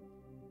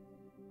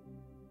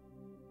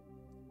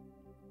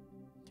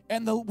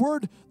 And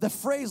the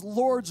phrase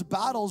Lord's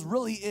battles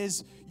really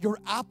is your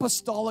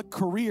apostolic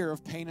career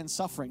of pain and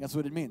suffering. That's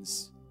what it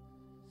means.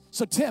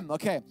 So Tim,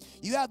 okay,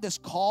 you have this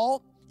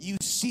call. You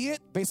see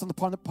it based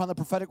upon the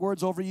prophetic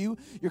words over you.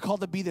 You're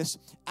called to be this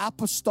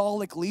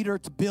apostolic leader,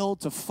 to build,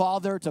 to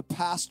father, to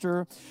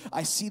pastor.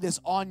 I see this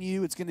on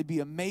you. It's going to be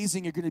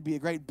amazing. You're going to be a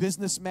great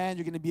businessman.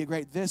 You're going to be a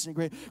great this and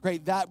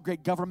great that,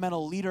 great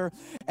governmental leader.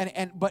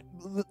 But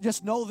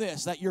just know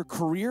this, that your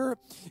career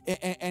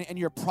and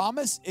your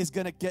promise is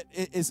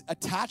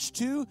attached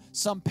to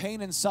some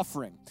pain and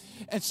suffering.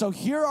 And so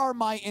here are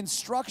my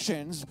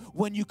instructions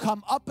when you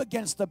come up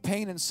against the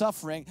pain and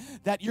suffering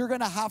that you're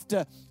going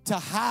to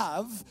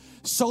have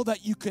so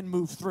that you can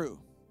move through.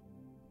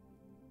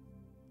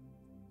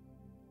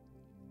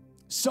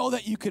 So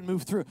that you can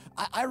move through.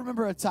 I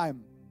remember a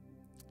time,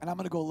 and I'm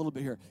going to go a little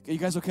bit here. Okay, you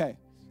guys okay?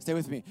 Stay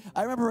with me.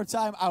 I remember a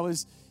time we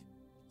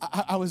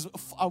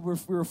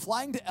were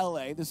flying to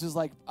LA. This is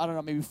like, I don't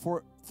know, maybe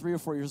 3 or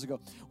 4 years ago.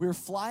 We were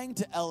flying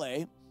to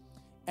LA,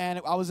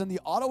 and I was in the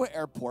Ottawa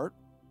airport,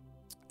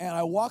 and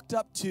I walked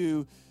up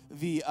to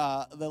the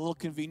little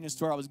convenience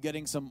store. I was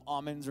getting some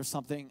almonds or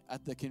something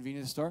at the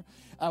convenience store.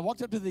 I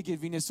walked up to the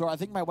convenience store. I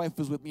think my wife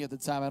was with me at the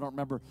time. I don't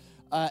remember.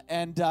 I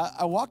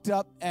walked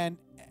up, and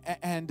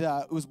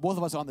it was both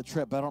of us on the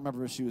trip, but I don't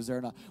remember if she was there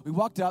or not. We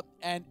walked up,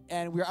 and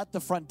we were at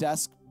the front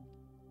desk,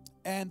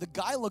 and the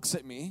guy looks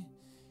at me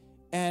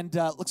and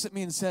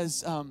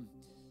says,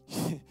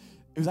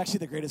 it was actually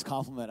the greatest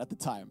compliment at the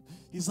time.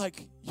 He's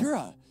like, you're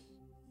an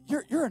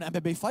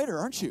MMA fighter,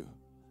 aren't you?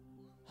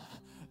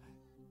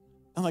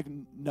 I'm like,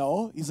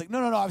 no. He's like,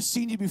 no, I've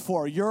seen you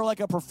before. You're like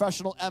a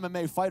professional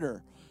MMA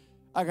fighter.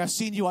 Like, I've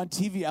seen you on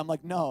TV. I'm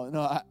like,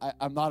 no,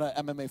 I'm not an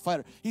MMA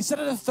fighter. He said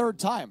it a third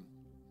time.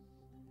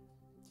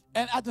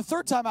 And at the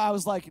third time, I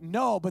was like,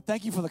 no, but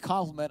thank you for the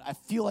compliment. I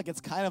feel like it's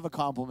kind of a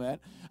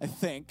compliment, I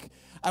think.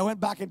 I went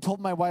back and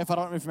told my wife, I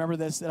don't know if you remember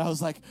this, and I was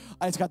like,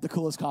 I just got the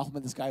coolest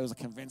compliment. This guy was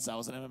convinced I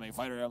was an MMA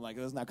fighter. I'm like,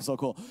 isn't that so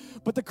cool?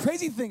 But the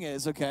crazy thing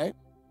is, okay,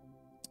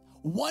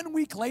 1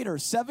 week later,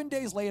 7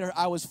 days later,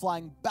 I was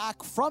flying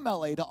back from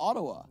LA to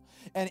Ottawa.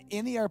 And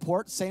in the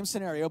airport, same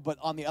scenario, but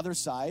on the other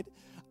side,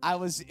 I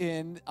was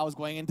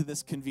going into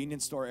this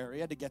convenience store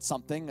area to get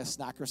something, a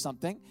snack or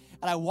something.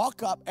 And I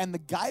walk up, and the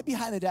guy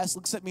behind the desk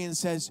looks at me and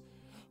says,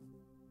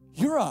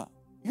 You're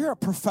a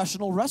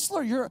professional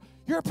wrestler. You're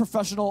a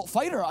professional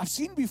fighter. I've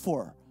seen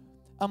before.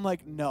 I'm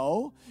like,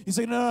 no. He's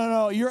like,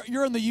 no.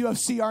 You're in the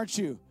UFC, aren't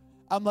you?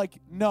 I'm like,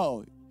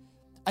 no.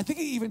 I think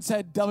he even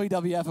said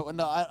WWF.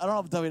 No, I don't know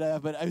if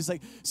WWF, but I was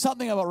like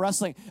something about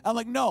wrestling. I'm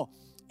like, no.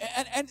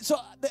 And so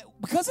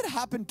because it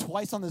happened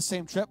twice on the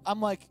same trip,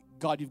 I'm like,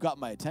 God, you've got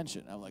my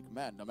attention. I'm like,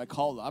 man,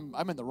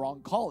 I'm in the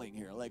wrong calling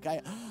here. Like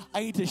I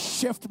need to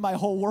shift my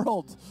whole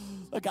world.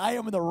 Like I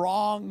am in the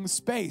wrong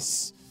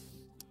space.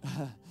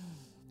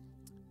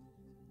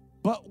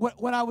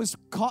 But when I was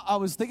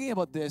thinking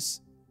about this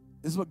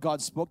is what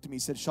God spoke to me. He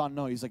said, Sean,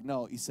 no. He's like,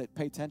 no. He said,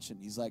 pay attention.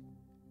 He's like,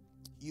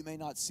 you may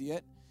not see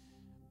it,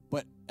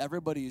 but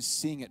everybody is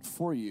seeing it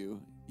for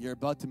you. You're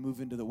about to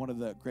move into one of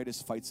the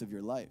greatest fights of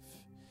your life.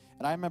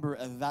 And I remember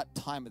at that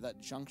time, at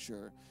that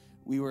juncture,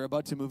 we were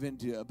about to move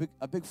into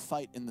a big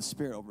fight in the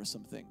spirit over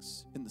some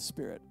things in the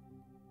spirit.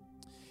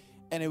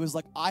 And it was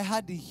like I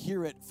had to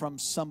hear it from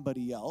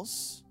somebody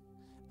else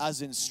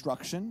as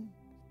instruction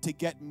to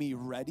get me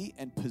ready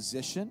and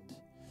positioned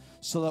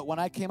so that when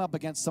I came up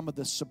against some of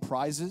the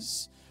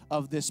surprises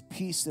of this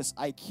piece, this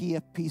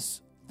IKEA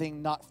piece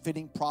thing not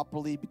fitting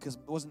properly because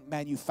it wasn't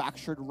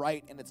manufactured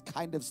right and it's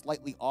kind of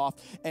slightly off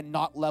and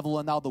not level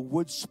and now the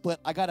wood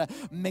split, I got to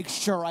make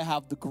sure I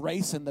have the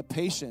grace and the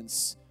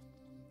patience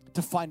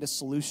to find a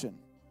solution.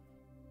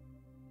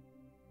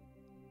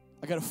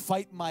 I got to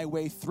fight my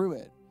way through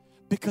it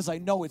because I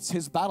know it's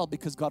his battle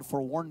because God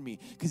forewarned me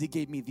because he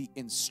gave me the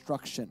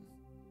instruction.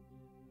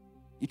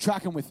 You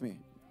tracking with me?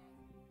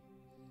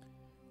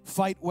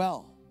 Fight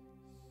well.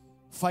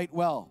 Fight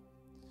well.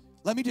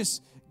 Let me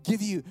just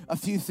give you a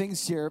few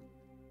things here.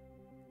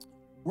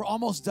 We're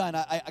almost done.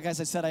 As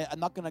I said, I'm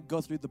not going to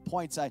go through the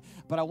points,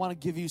 but I want to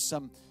give you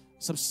some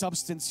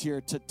substance here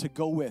to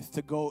go with,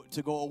 to go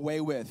away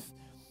with.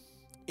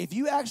 If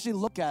you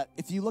look at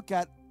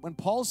when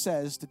Paul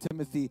says to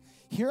Timothy,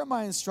 here are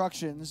my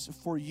instructions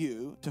for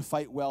you to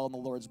fight well in the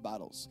Lord's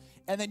battles.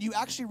 And then you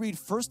actually read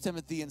 1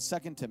 Timothy and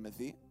 2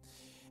 Timothy.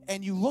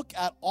 and you look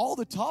at all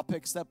the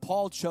topics that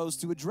Paul chose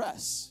to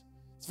address.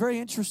 It's very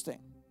interesting.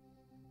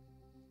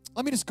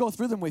 Let me just go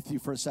through them with you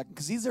for a second,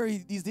 because these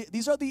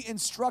are the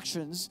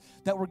instructions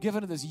that were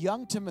given to this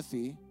young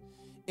Timothy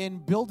in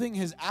building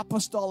his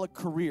apostolic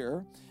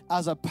career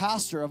as a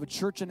pastor of a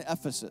church in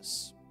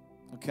Ephesus.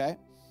 Okay?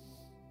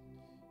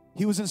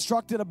 He was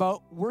instructed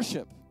about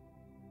worship.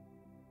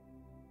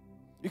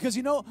 Because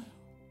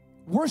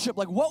worship,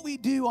 like what we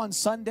do on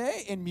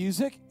Sunday in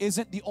music,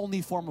 isn't the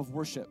only form of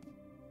worship.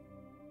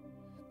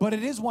 But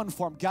it is one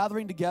form,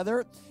 gathering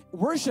together.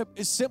 Worship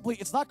is simply,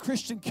 it's not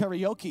Christian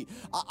karaoke.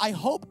 I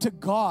hope to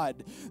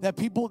God that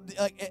people,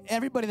 like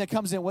everybody that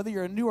comes in, whether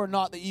you're new or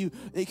not, that you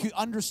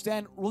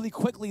understand really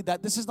quickly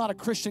that this is not a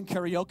Christian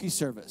karaoke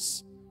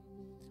service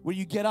where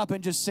you get up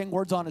and just sing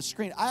words on a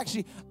screen.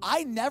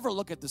 I never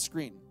look at the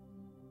screen.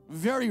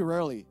 Very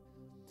rarely.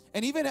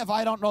 And even if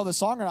I don't know the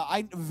song or not,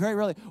 I very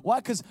rarely. Why?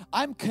 Because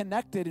I'm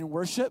connected in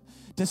worship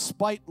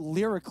despite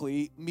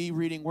lyrically me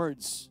reading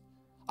words.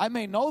 I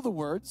may know the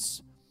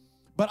words,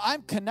 but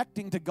I'm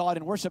connecting to God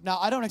in worship. Now,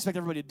 I don't expect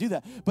everybody to do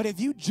that. But if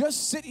you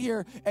just sit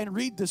here and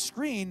read the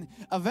screen,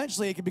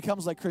 eventually it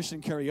becomes like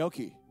Christian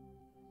karaoke.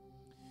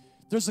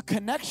 There's a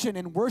connection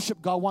in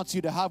worship God wants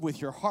you to have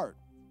with your heart,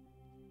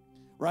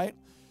 right?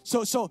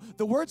 So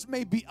the words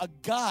may be a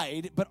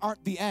guide, but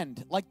aren't the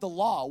end. Like the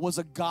law was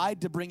a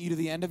guide to bring you to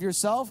the end of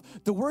yourself.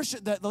 The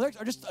lyrics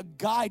are just a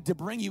guide to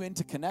bring you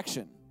into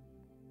connection.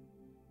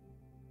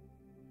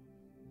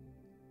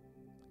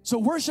 So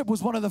worship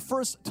was one of the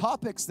first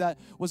topics that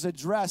was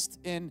addressed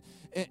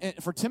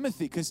for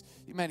Timothy, because,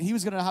 man, he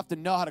was going to have to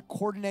know how to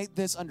coordinate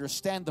this,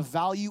 understand the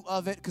value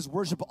of it, because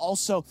worship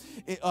also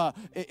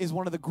is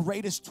one of the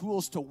greatest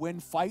tools to win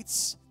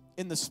fights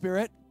in the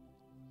Spirit.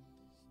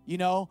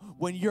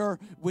 When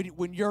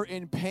you're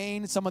in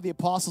pain, some of the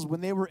apostles,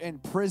 when they were in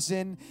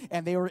prison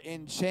and they were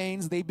in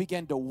chains, they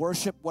began to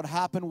worship. What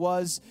happened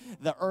was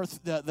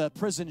the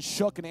prison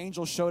shook, an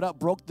angel showed up,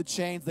 broke the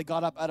chains, they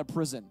got up out of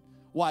prison.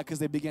 Why? Because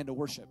they began to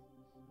worship.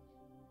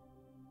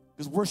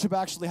 Because worship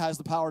actually has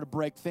the power to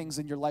break things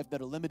in your life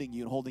that are limiting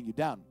you and holding you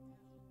down.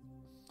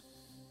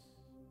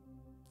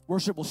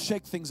 Worship will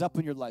shake things up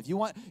in your life. You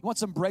want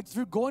some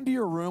breakthrough? Go into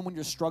your room when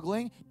you're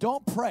struggling.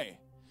 Don't pray.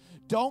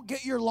 Don't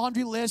get your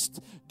laundry list.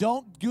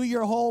 Don't do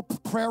your whole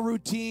prayer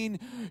routine.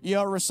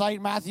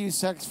 Recite Matthew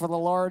 6 for the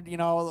Lord,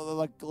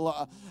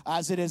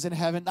 as it is in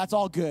heaven. That's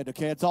all good,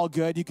 okay? It's all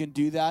good. You can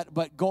do that.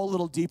 But go a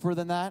little deeper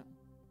than that.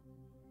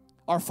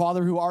 Our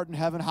Father who art in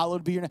heaven,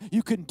 hallowed be your name.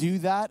 You can do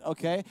that,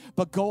 okay?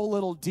 But go a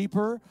little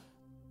deeper.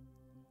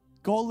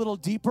 Go a little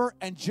deeper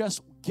and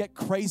just get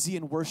crazy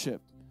in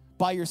worship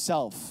by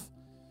yourself.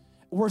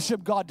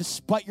 Worship God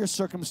despite your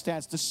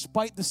circumstance,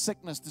 despite the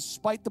sickness,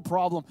 despite the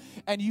problem.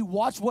 And you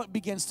watch what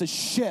begins to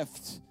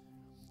shift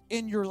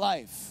in your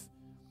life.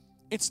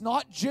 It's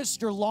not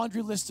just your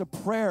laundry list of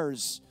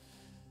prayers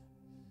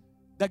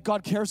that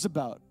God cares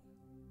about.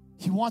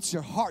 He wants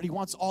your heart. He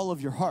wants all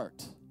of your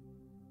heart.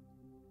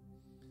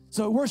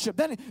 So worship.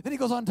 Then he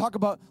goes on to talk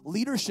about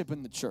leadership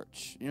in the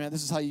church.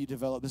 This is how you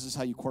develop. This is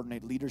how you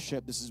coordinate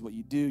leadership. This is what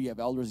you do. You have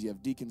elders. You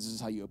have deacons. This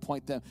is how you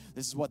appoint them.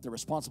 This is what they're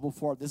responsible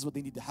for. This is what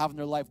they need to have in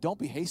their life. Don't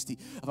be hasty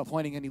of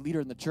appointing any leader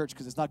in the church,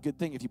 because it's not a good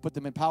thing. If you put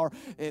them in power,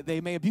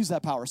 they may abuse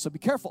that power. So be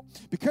careful.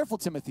 Be careful,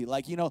 Timothy.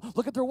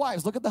 Look at their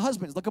wives. Look at the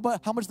husbands. Look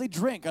about how much they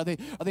drink. Are they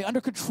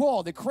under control?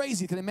 Are they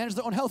crazy? Can they manage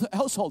their own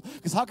household?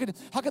 Because how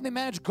can they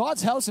manage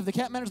God's house if they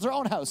can't manage their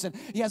own house? And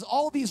he has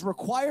all these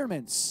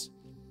requirements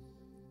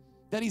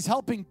that he's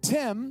helping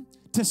Tim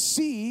to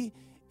see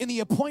in the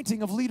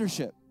appointing of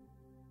leadership.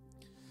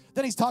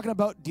 Then he's talking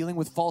about dealing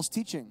with false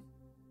teaching.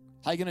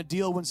 How are you going to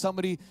deal when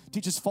somebody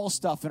teaches false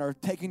stuff and are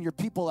taking your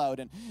people out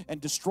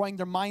and destroying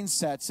their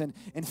mindsets and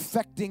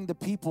infecting the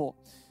people?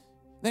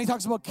 Then he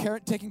talks about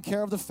taking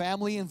care of the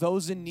family and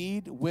those in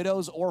need,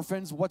 widows,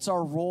 orphans. What's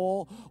our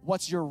role?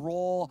 What's your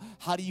role?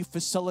 How do you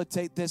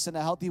facilitate this in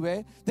a healthy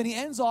way? Then he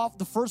ends off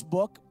the first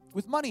book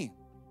with money.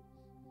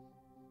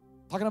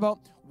 Talking about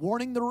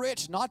warning the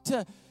rich not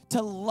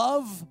to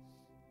love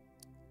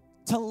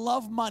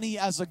money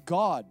as a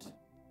god.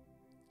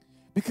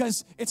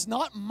 Because it's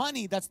not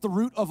money that's the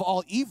root of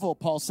all evil,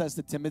 Paul says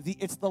to Timothy.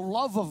 It's the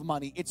love of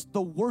money. It's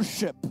the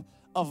worship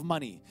of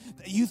money.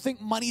 You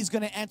think money is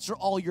going to answer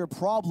all your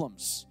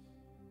problems.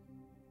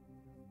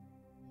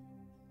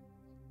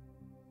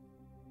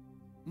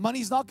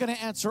 Money's not going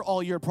to answer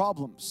all your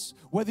problems,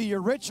 whether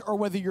you're rich or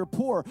whether you're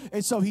poor.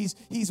 And so he's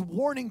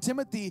warning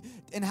Timothy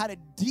in how to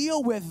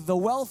deal with the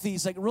wealthy.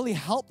 He's like, really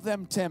help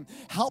them, Tim.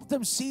 Help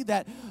them see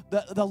that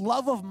the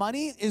love of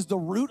money is the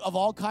root of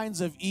all kinds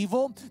of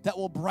evil that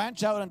will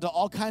branch out into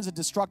all kinds of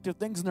destructive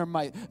things in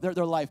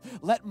their life.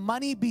 Let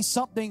money be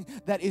something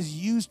that is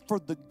used for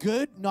the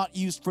good, not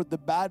used for the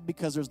bad,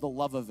 because there's the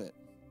love of it.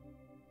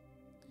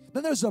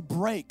 Then there's a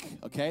break,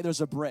 okay?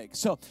 There's a break.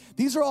 So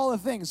these are all the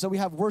things. So we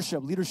have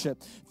worship, leadership,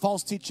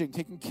 false teaching,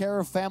 taking care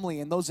of family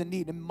and those in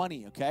need, and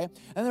money, okay?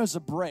 And there's a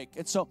break.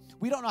 And so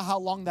we don't know how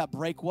long that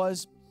break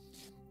was.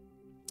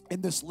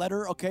 in this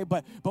letter, okay,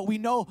 but we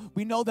know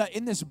that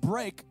in this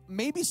break,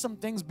 maybe some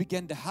things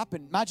begin to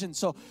happen. Imagine,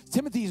 so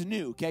Timothy's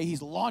new, okay,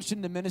 he's launched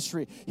into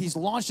ministry, he's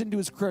launched into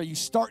his career. You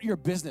start your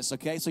business,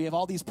 okay, so you have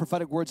all these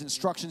prophetic words,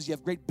 instructions, you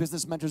have great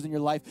business mentors in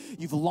your life,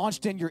 you've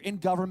launched in, you're in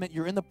government,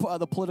 you're in the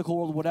political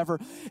world, whatever,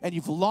 and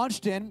you've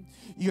launched in,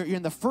 you're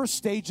in the first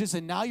stages,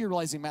 and now you're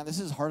realizing, man, this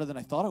is harder than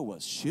I thought it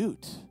was.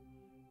 Shoot.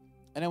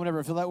 Anyone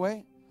ever feel that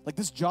way? Like,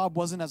 this job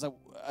wasn't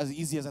as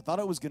easy as I thought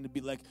it was going to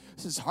be. Like,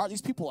 this is hard.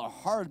 These people are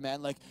hard,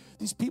 man. Like,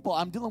 these people,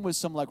 I'm dealing with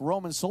some, like,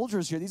 Roman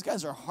soldiers here. These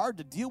guys are hard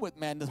to deal with,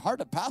 man. It's hard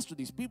to pastor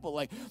these people.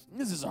 Like,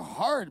 this is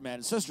hard,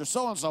 man. Sister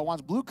so-and-so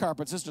wants blue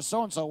carpet. Sister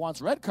so-and-so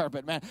wants red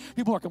carpet, man.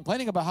 People are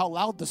complaining about how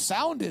loud the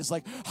sound is.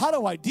 Like, how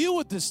do I deal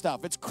with this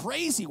stuff? It's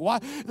crazy. Why?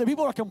 The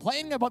people are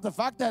complaining about the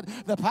fact that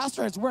the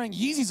pastor is wearing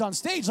Yeezys on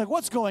stage. Like,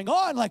 what's going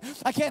on? Like,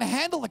 I can't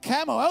handle the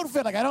camo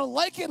outfit. Like, I don't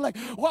like it. Like,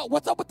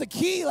 what's up with the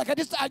key? Like,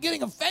 I'm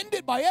getting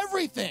offended by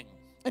everything.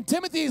 And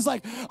Timothy is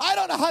like, I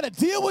don't know how to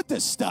deal with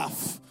this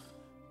stuff.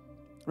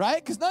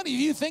 Right? Because none of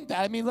you think that.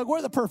 I mean, look,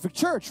 we're the perfect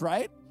church,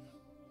 right?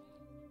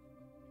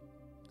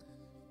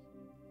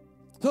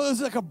 So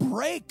there's like a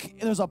break.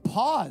 There's a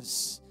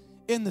pause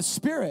in the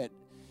spirit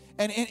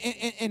and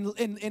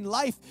in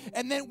life.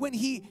 And then when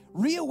he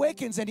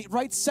reawakens and he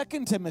writes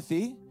 2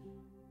 Timothy,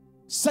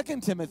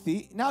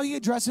 now he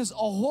addresses a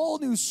whole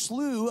new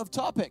slew of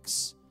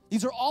topics.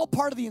 These are all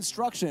part of the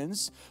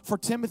instructions for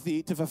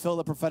Timothy to fulfill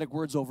the prophetic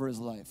words over his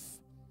life.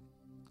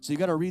 So you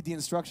got to read the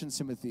instructions,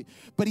 Timothy.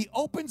 But he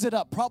opens it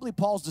up. Probably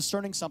Paul's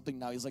discerning something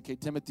now. He's like, hey,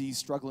 Timothy, he's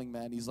struggling,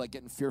 man. He's like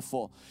getting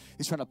fearful.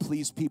 He's trying to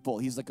please people.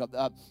 He's like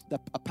a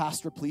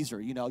pastor pleaser.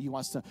 You know, he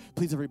wants to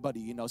please everybody.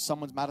 You know,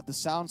 someone's mad at the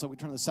sound, so we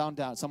turn the sound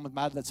down. Someone's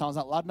mad that sound's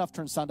not loud enough,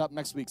 turn the sound up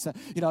next week. So,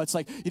 you know, it's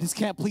like you just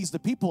can't please the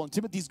people. And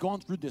Timothy's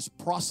going through this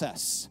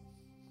process.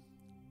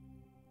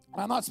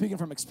 I'm not speaking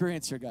from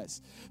experience here,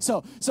 guys.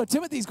 So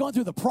Timothy's going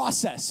through the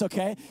process,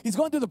 okay? He's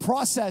going through the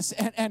process,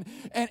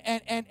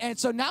 and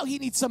so now he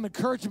needs some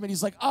encouragement.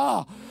 He's like,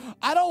 I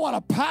don't want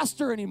to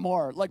pastor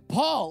anymore. Like,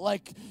 Paul,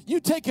 like, you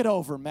take it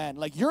over, man.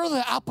 Like, you're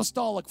the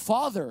apostolic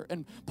father.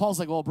 And Paul's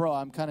like, well, bro,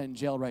 I'm kind of in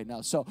jail right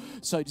now. So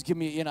just give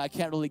me, you know, I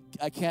can't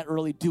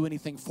really do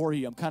anything for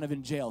you. I'm kind of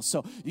in jail.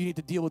 So you need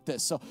to deal with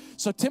this.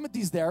 So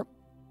Timothy's there.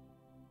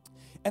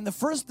 And the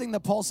first thing that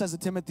Paul says to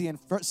Timothy in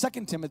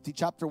 2 Timothy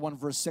chapter 1,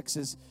 verse 6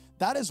 is,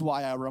 that is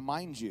why I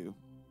remind you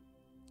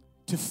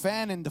to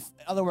fan into,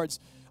 in other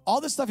words,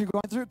 all this stuff you're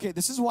going through, okay,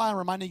 this is why I'm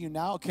reminding you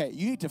now, okay,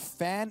 you need to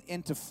fan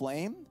into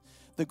flame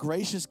the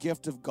gracious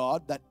gift of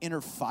God, that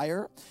inner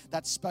fire,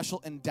 that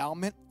special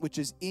endowment which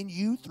is in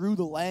you through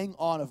the laying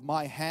on of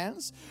my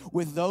hands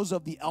with those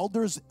of the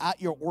elders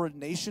at your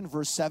ordination.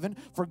 Verse 7,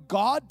 for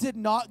God did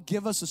not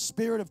give us a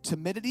spirit of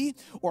timidity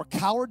or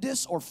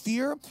cowardice or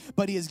fear,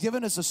 but he has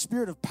given us a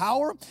spirit of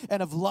power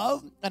and of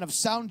love and of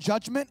sound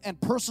judgment and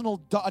personal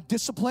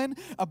discipline,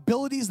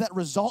 abilities that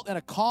result in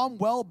a calm,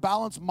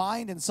 well-balanced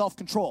mind and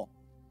self-control.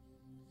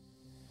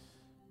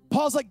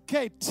 Paul's like,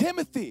 okay,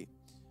 Timothy,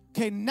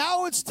 okay,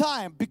 now it's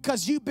time,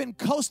 because you've been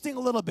coasting a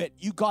little bit.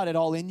 You got it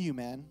all in you,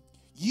 man.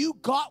 You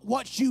got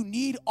what you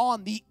need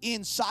on the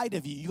inside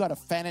of you. You got to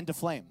fan into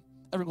flame.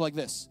 Everyone go like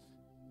this.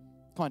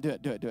 Come on, do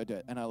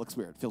it. I know it looks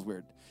weird. It feels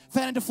weird.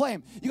 Fan into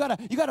flame. You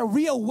gotta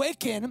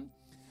reawaken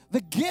the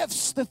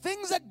gifts, the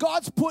things that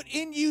God's put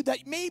in you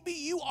that maybe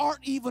you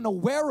aren't even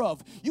aware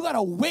of. You got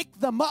to wake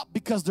them up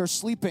because they're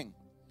sleeping.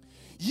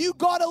 You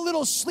got a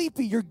little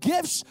sleepy. Your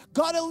gifts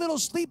got a little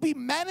sleepy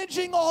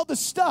managing all the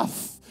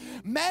stuff.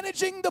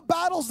 Managing the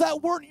battles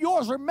that weren't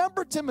yours.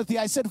 Remember, Timothy,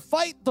 I said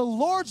fight the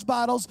Lord's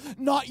battles,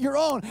 not your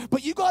own.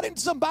 But you got into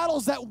some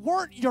battles that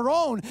weren't your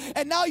own,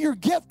 and now your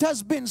gift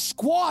has been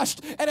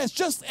squashed, and it's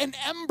just an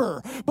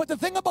ember. But the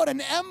thing about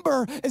an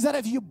ember is that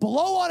if you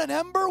blow on an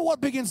ember,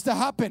 what begins to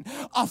happen?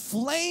 A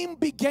flame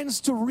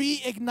begins to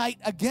reignite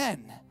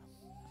again.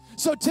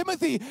 So,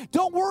 Timothy,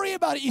 don't worry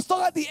about it. You still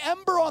got the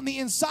ember on the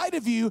inside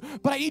of you,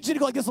 but I need you to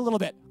go like this a little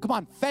bit. Come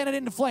on, fan it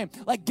into flame.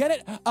 Like, get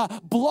it,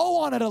 blow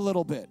on it a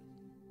little bit.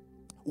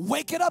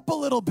 Wake it up a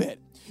little bit.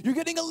 You're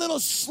getting a little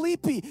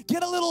sleepy.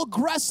 Get a little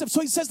aggressive.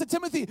 So he says to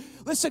Timothy,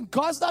 listen,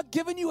 God's not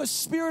giving you a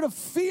spirit of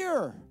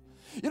fear.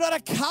 You're not a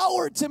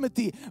coward,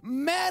 Timothy.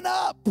 Man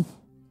up.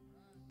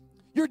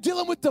 You're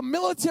dealing with the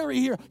military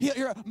here.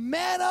 You're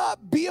man up.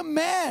 Be a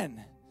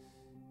man.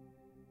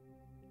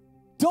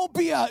 Don't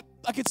be I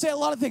could say a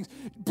lot of things.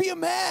 Be a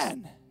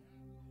man.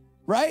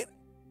 Right?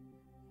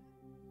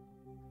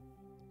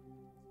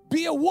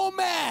 Be a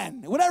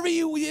woman, whatever.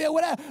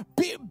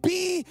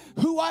 Be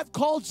who I've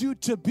called you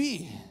to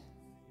be.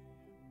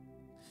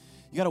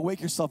 You got to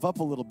wake yourself up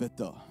a little bit,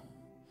 though.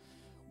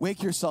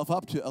 Wake yourself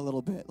up to a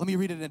little bit. Let me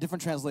read it in a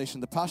different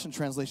translation, the Passion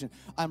Translation.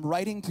 I'm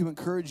writing to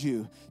encourage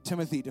you,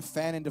 Timothy, to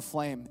fan into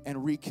flame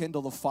and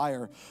rekindle the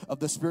fire of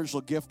the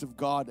spiritual gift of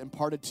God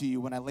imparted to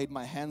you when I laid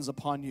my hands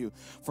upon you.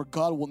 For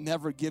God will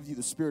never give you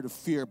the spirit of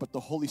fear, but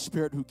the Holy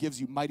Spirit who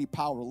gives you mighty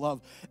power,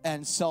 love,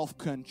 and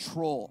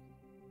self-control.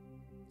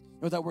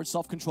 You know what that word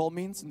self-control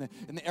means? In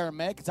the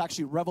Aramaic, it's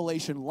actually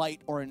revelation,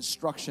 light, or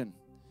instruction.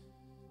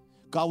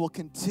 God will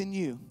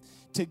continue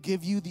to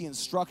give you the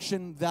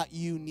instruction that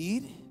you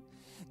need,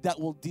 that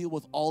will deal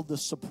with all the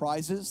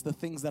surprises, the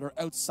things that are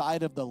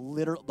outside of the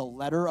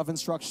letter of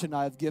instruction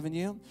I have given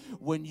you.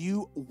 When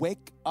you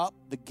wake up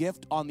the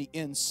gift on the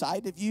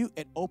inside of you,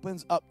 it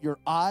opens up your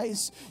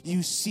eyes.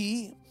 You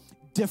see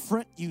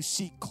different, you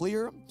see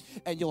clear,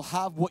 and you'll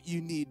have what you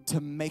need to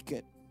make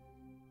it.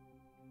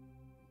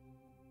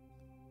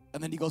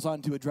 And then he goes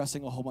on to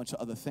addressing a whole bunch of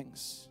other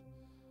things.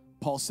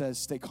 Paul says,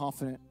 stay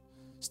confident,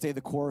 stay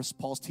the course.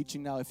 Paul's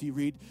teaching now. If you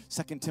read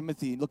 2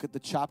 Timothy, look at the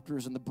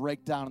chapters and the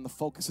breakdown and the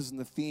focuses and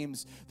the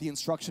themes, the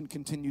instruction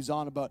continues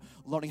on about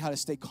learning how to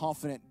stay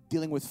confident,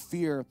 dealing with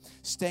fear,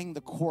 staying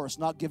the course,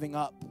 not giving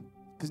up.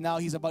 Because now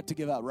he's about to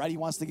give up, right? He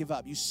wants to give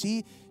up. You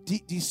see, do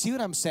you see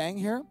what I'm saying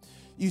here?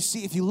 You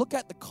see, if you look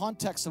at the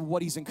context of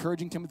what he's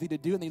encouraging Timothy to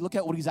do, and then you look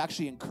at what he's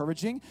actually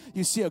encouraging,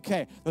 you see,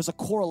 okay, there's a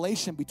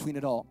correlation between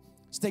it all.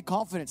 Stay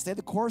confident, stay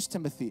the course,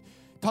 Timothy.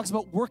 Talks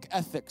about work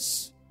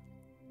ethics.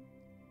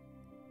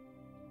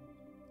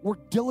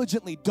 Work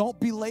diligently, don't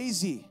be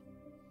lazy.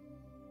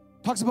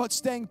 Talks about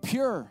staying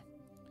pure,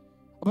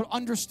 about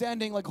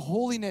understanding like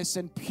holiness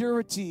and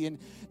purity and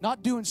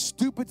not doing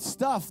stupid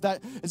stuff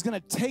that is going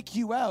to take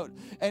you out,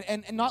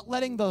 and not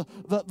letting the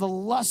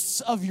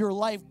lusts of your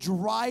life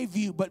drive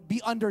you, but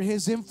be under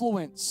his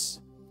influence.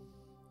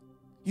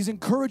 He's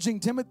encouraging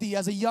Timothy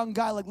as a young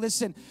guy, like,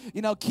 listen,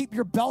 keep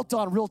your belt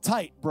on real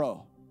tight,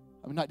 bro.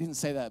 I didn't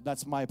say that.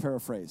 That's my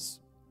paraphrase.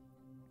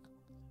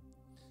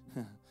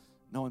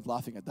 No one's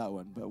laughing at that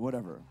one, but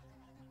whatever.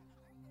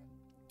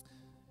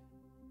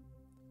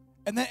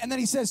 And then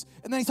he says,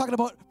 and then he's talking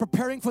about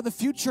preparing for the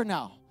future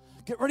now.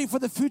 Get ready for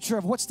the future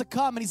of what's to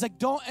come. And he's like,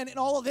 and in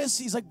all of this,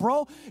 he's like,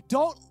 bro,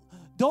 don't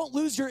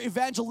lose your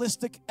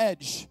evangelistic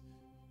edge.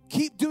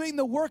 Keep doing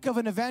the work of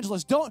an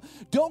evangelist.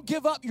 Don't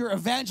give up your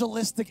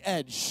evangelistic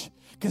edge,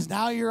 because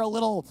now you're a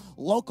little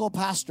local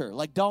pastor.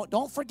 Like,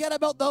 don't forget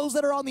about those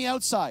that are on the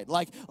outside.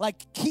 Like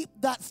keep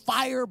that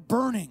fire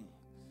burning.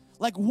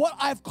 Like, what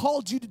I've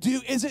called you to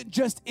do isn't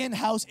just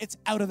in-house, it's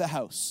out of the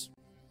house.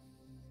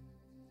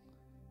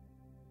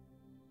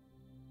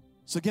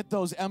 So get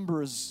those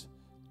embers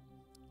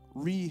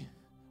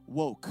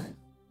re-woke.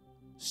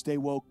 Stay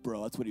woke,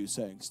 bro. That's what he was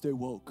saying. Stay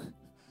woke.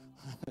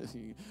 I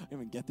don't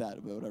even get that,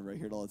 but whatever. I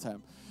hear it all the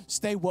time.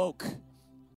 Stay woke.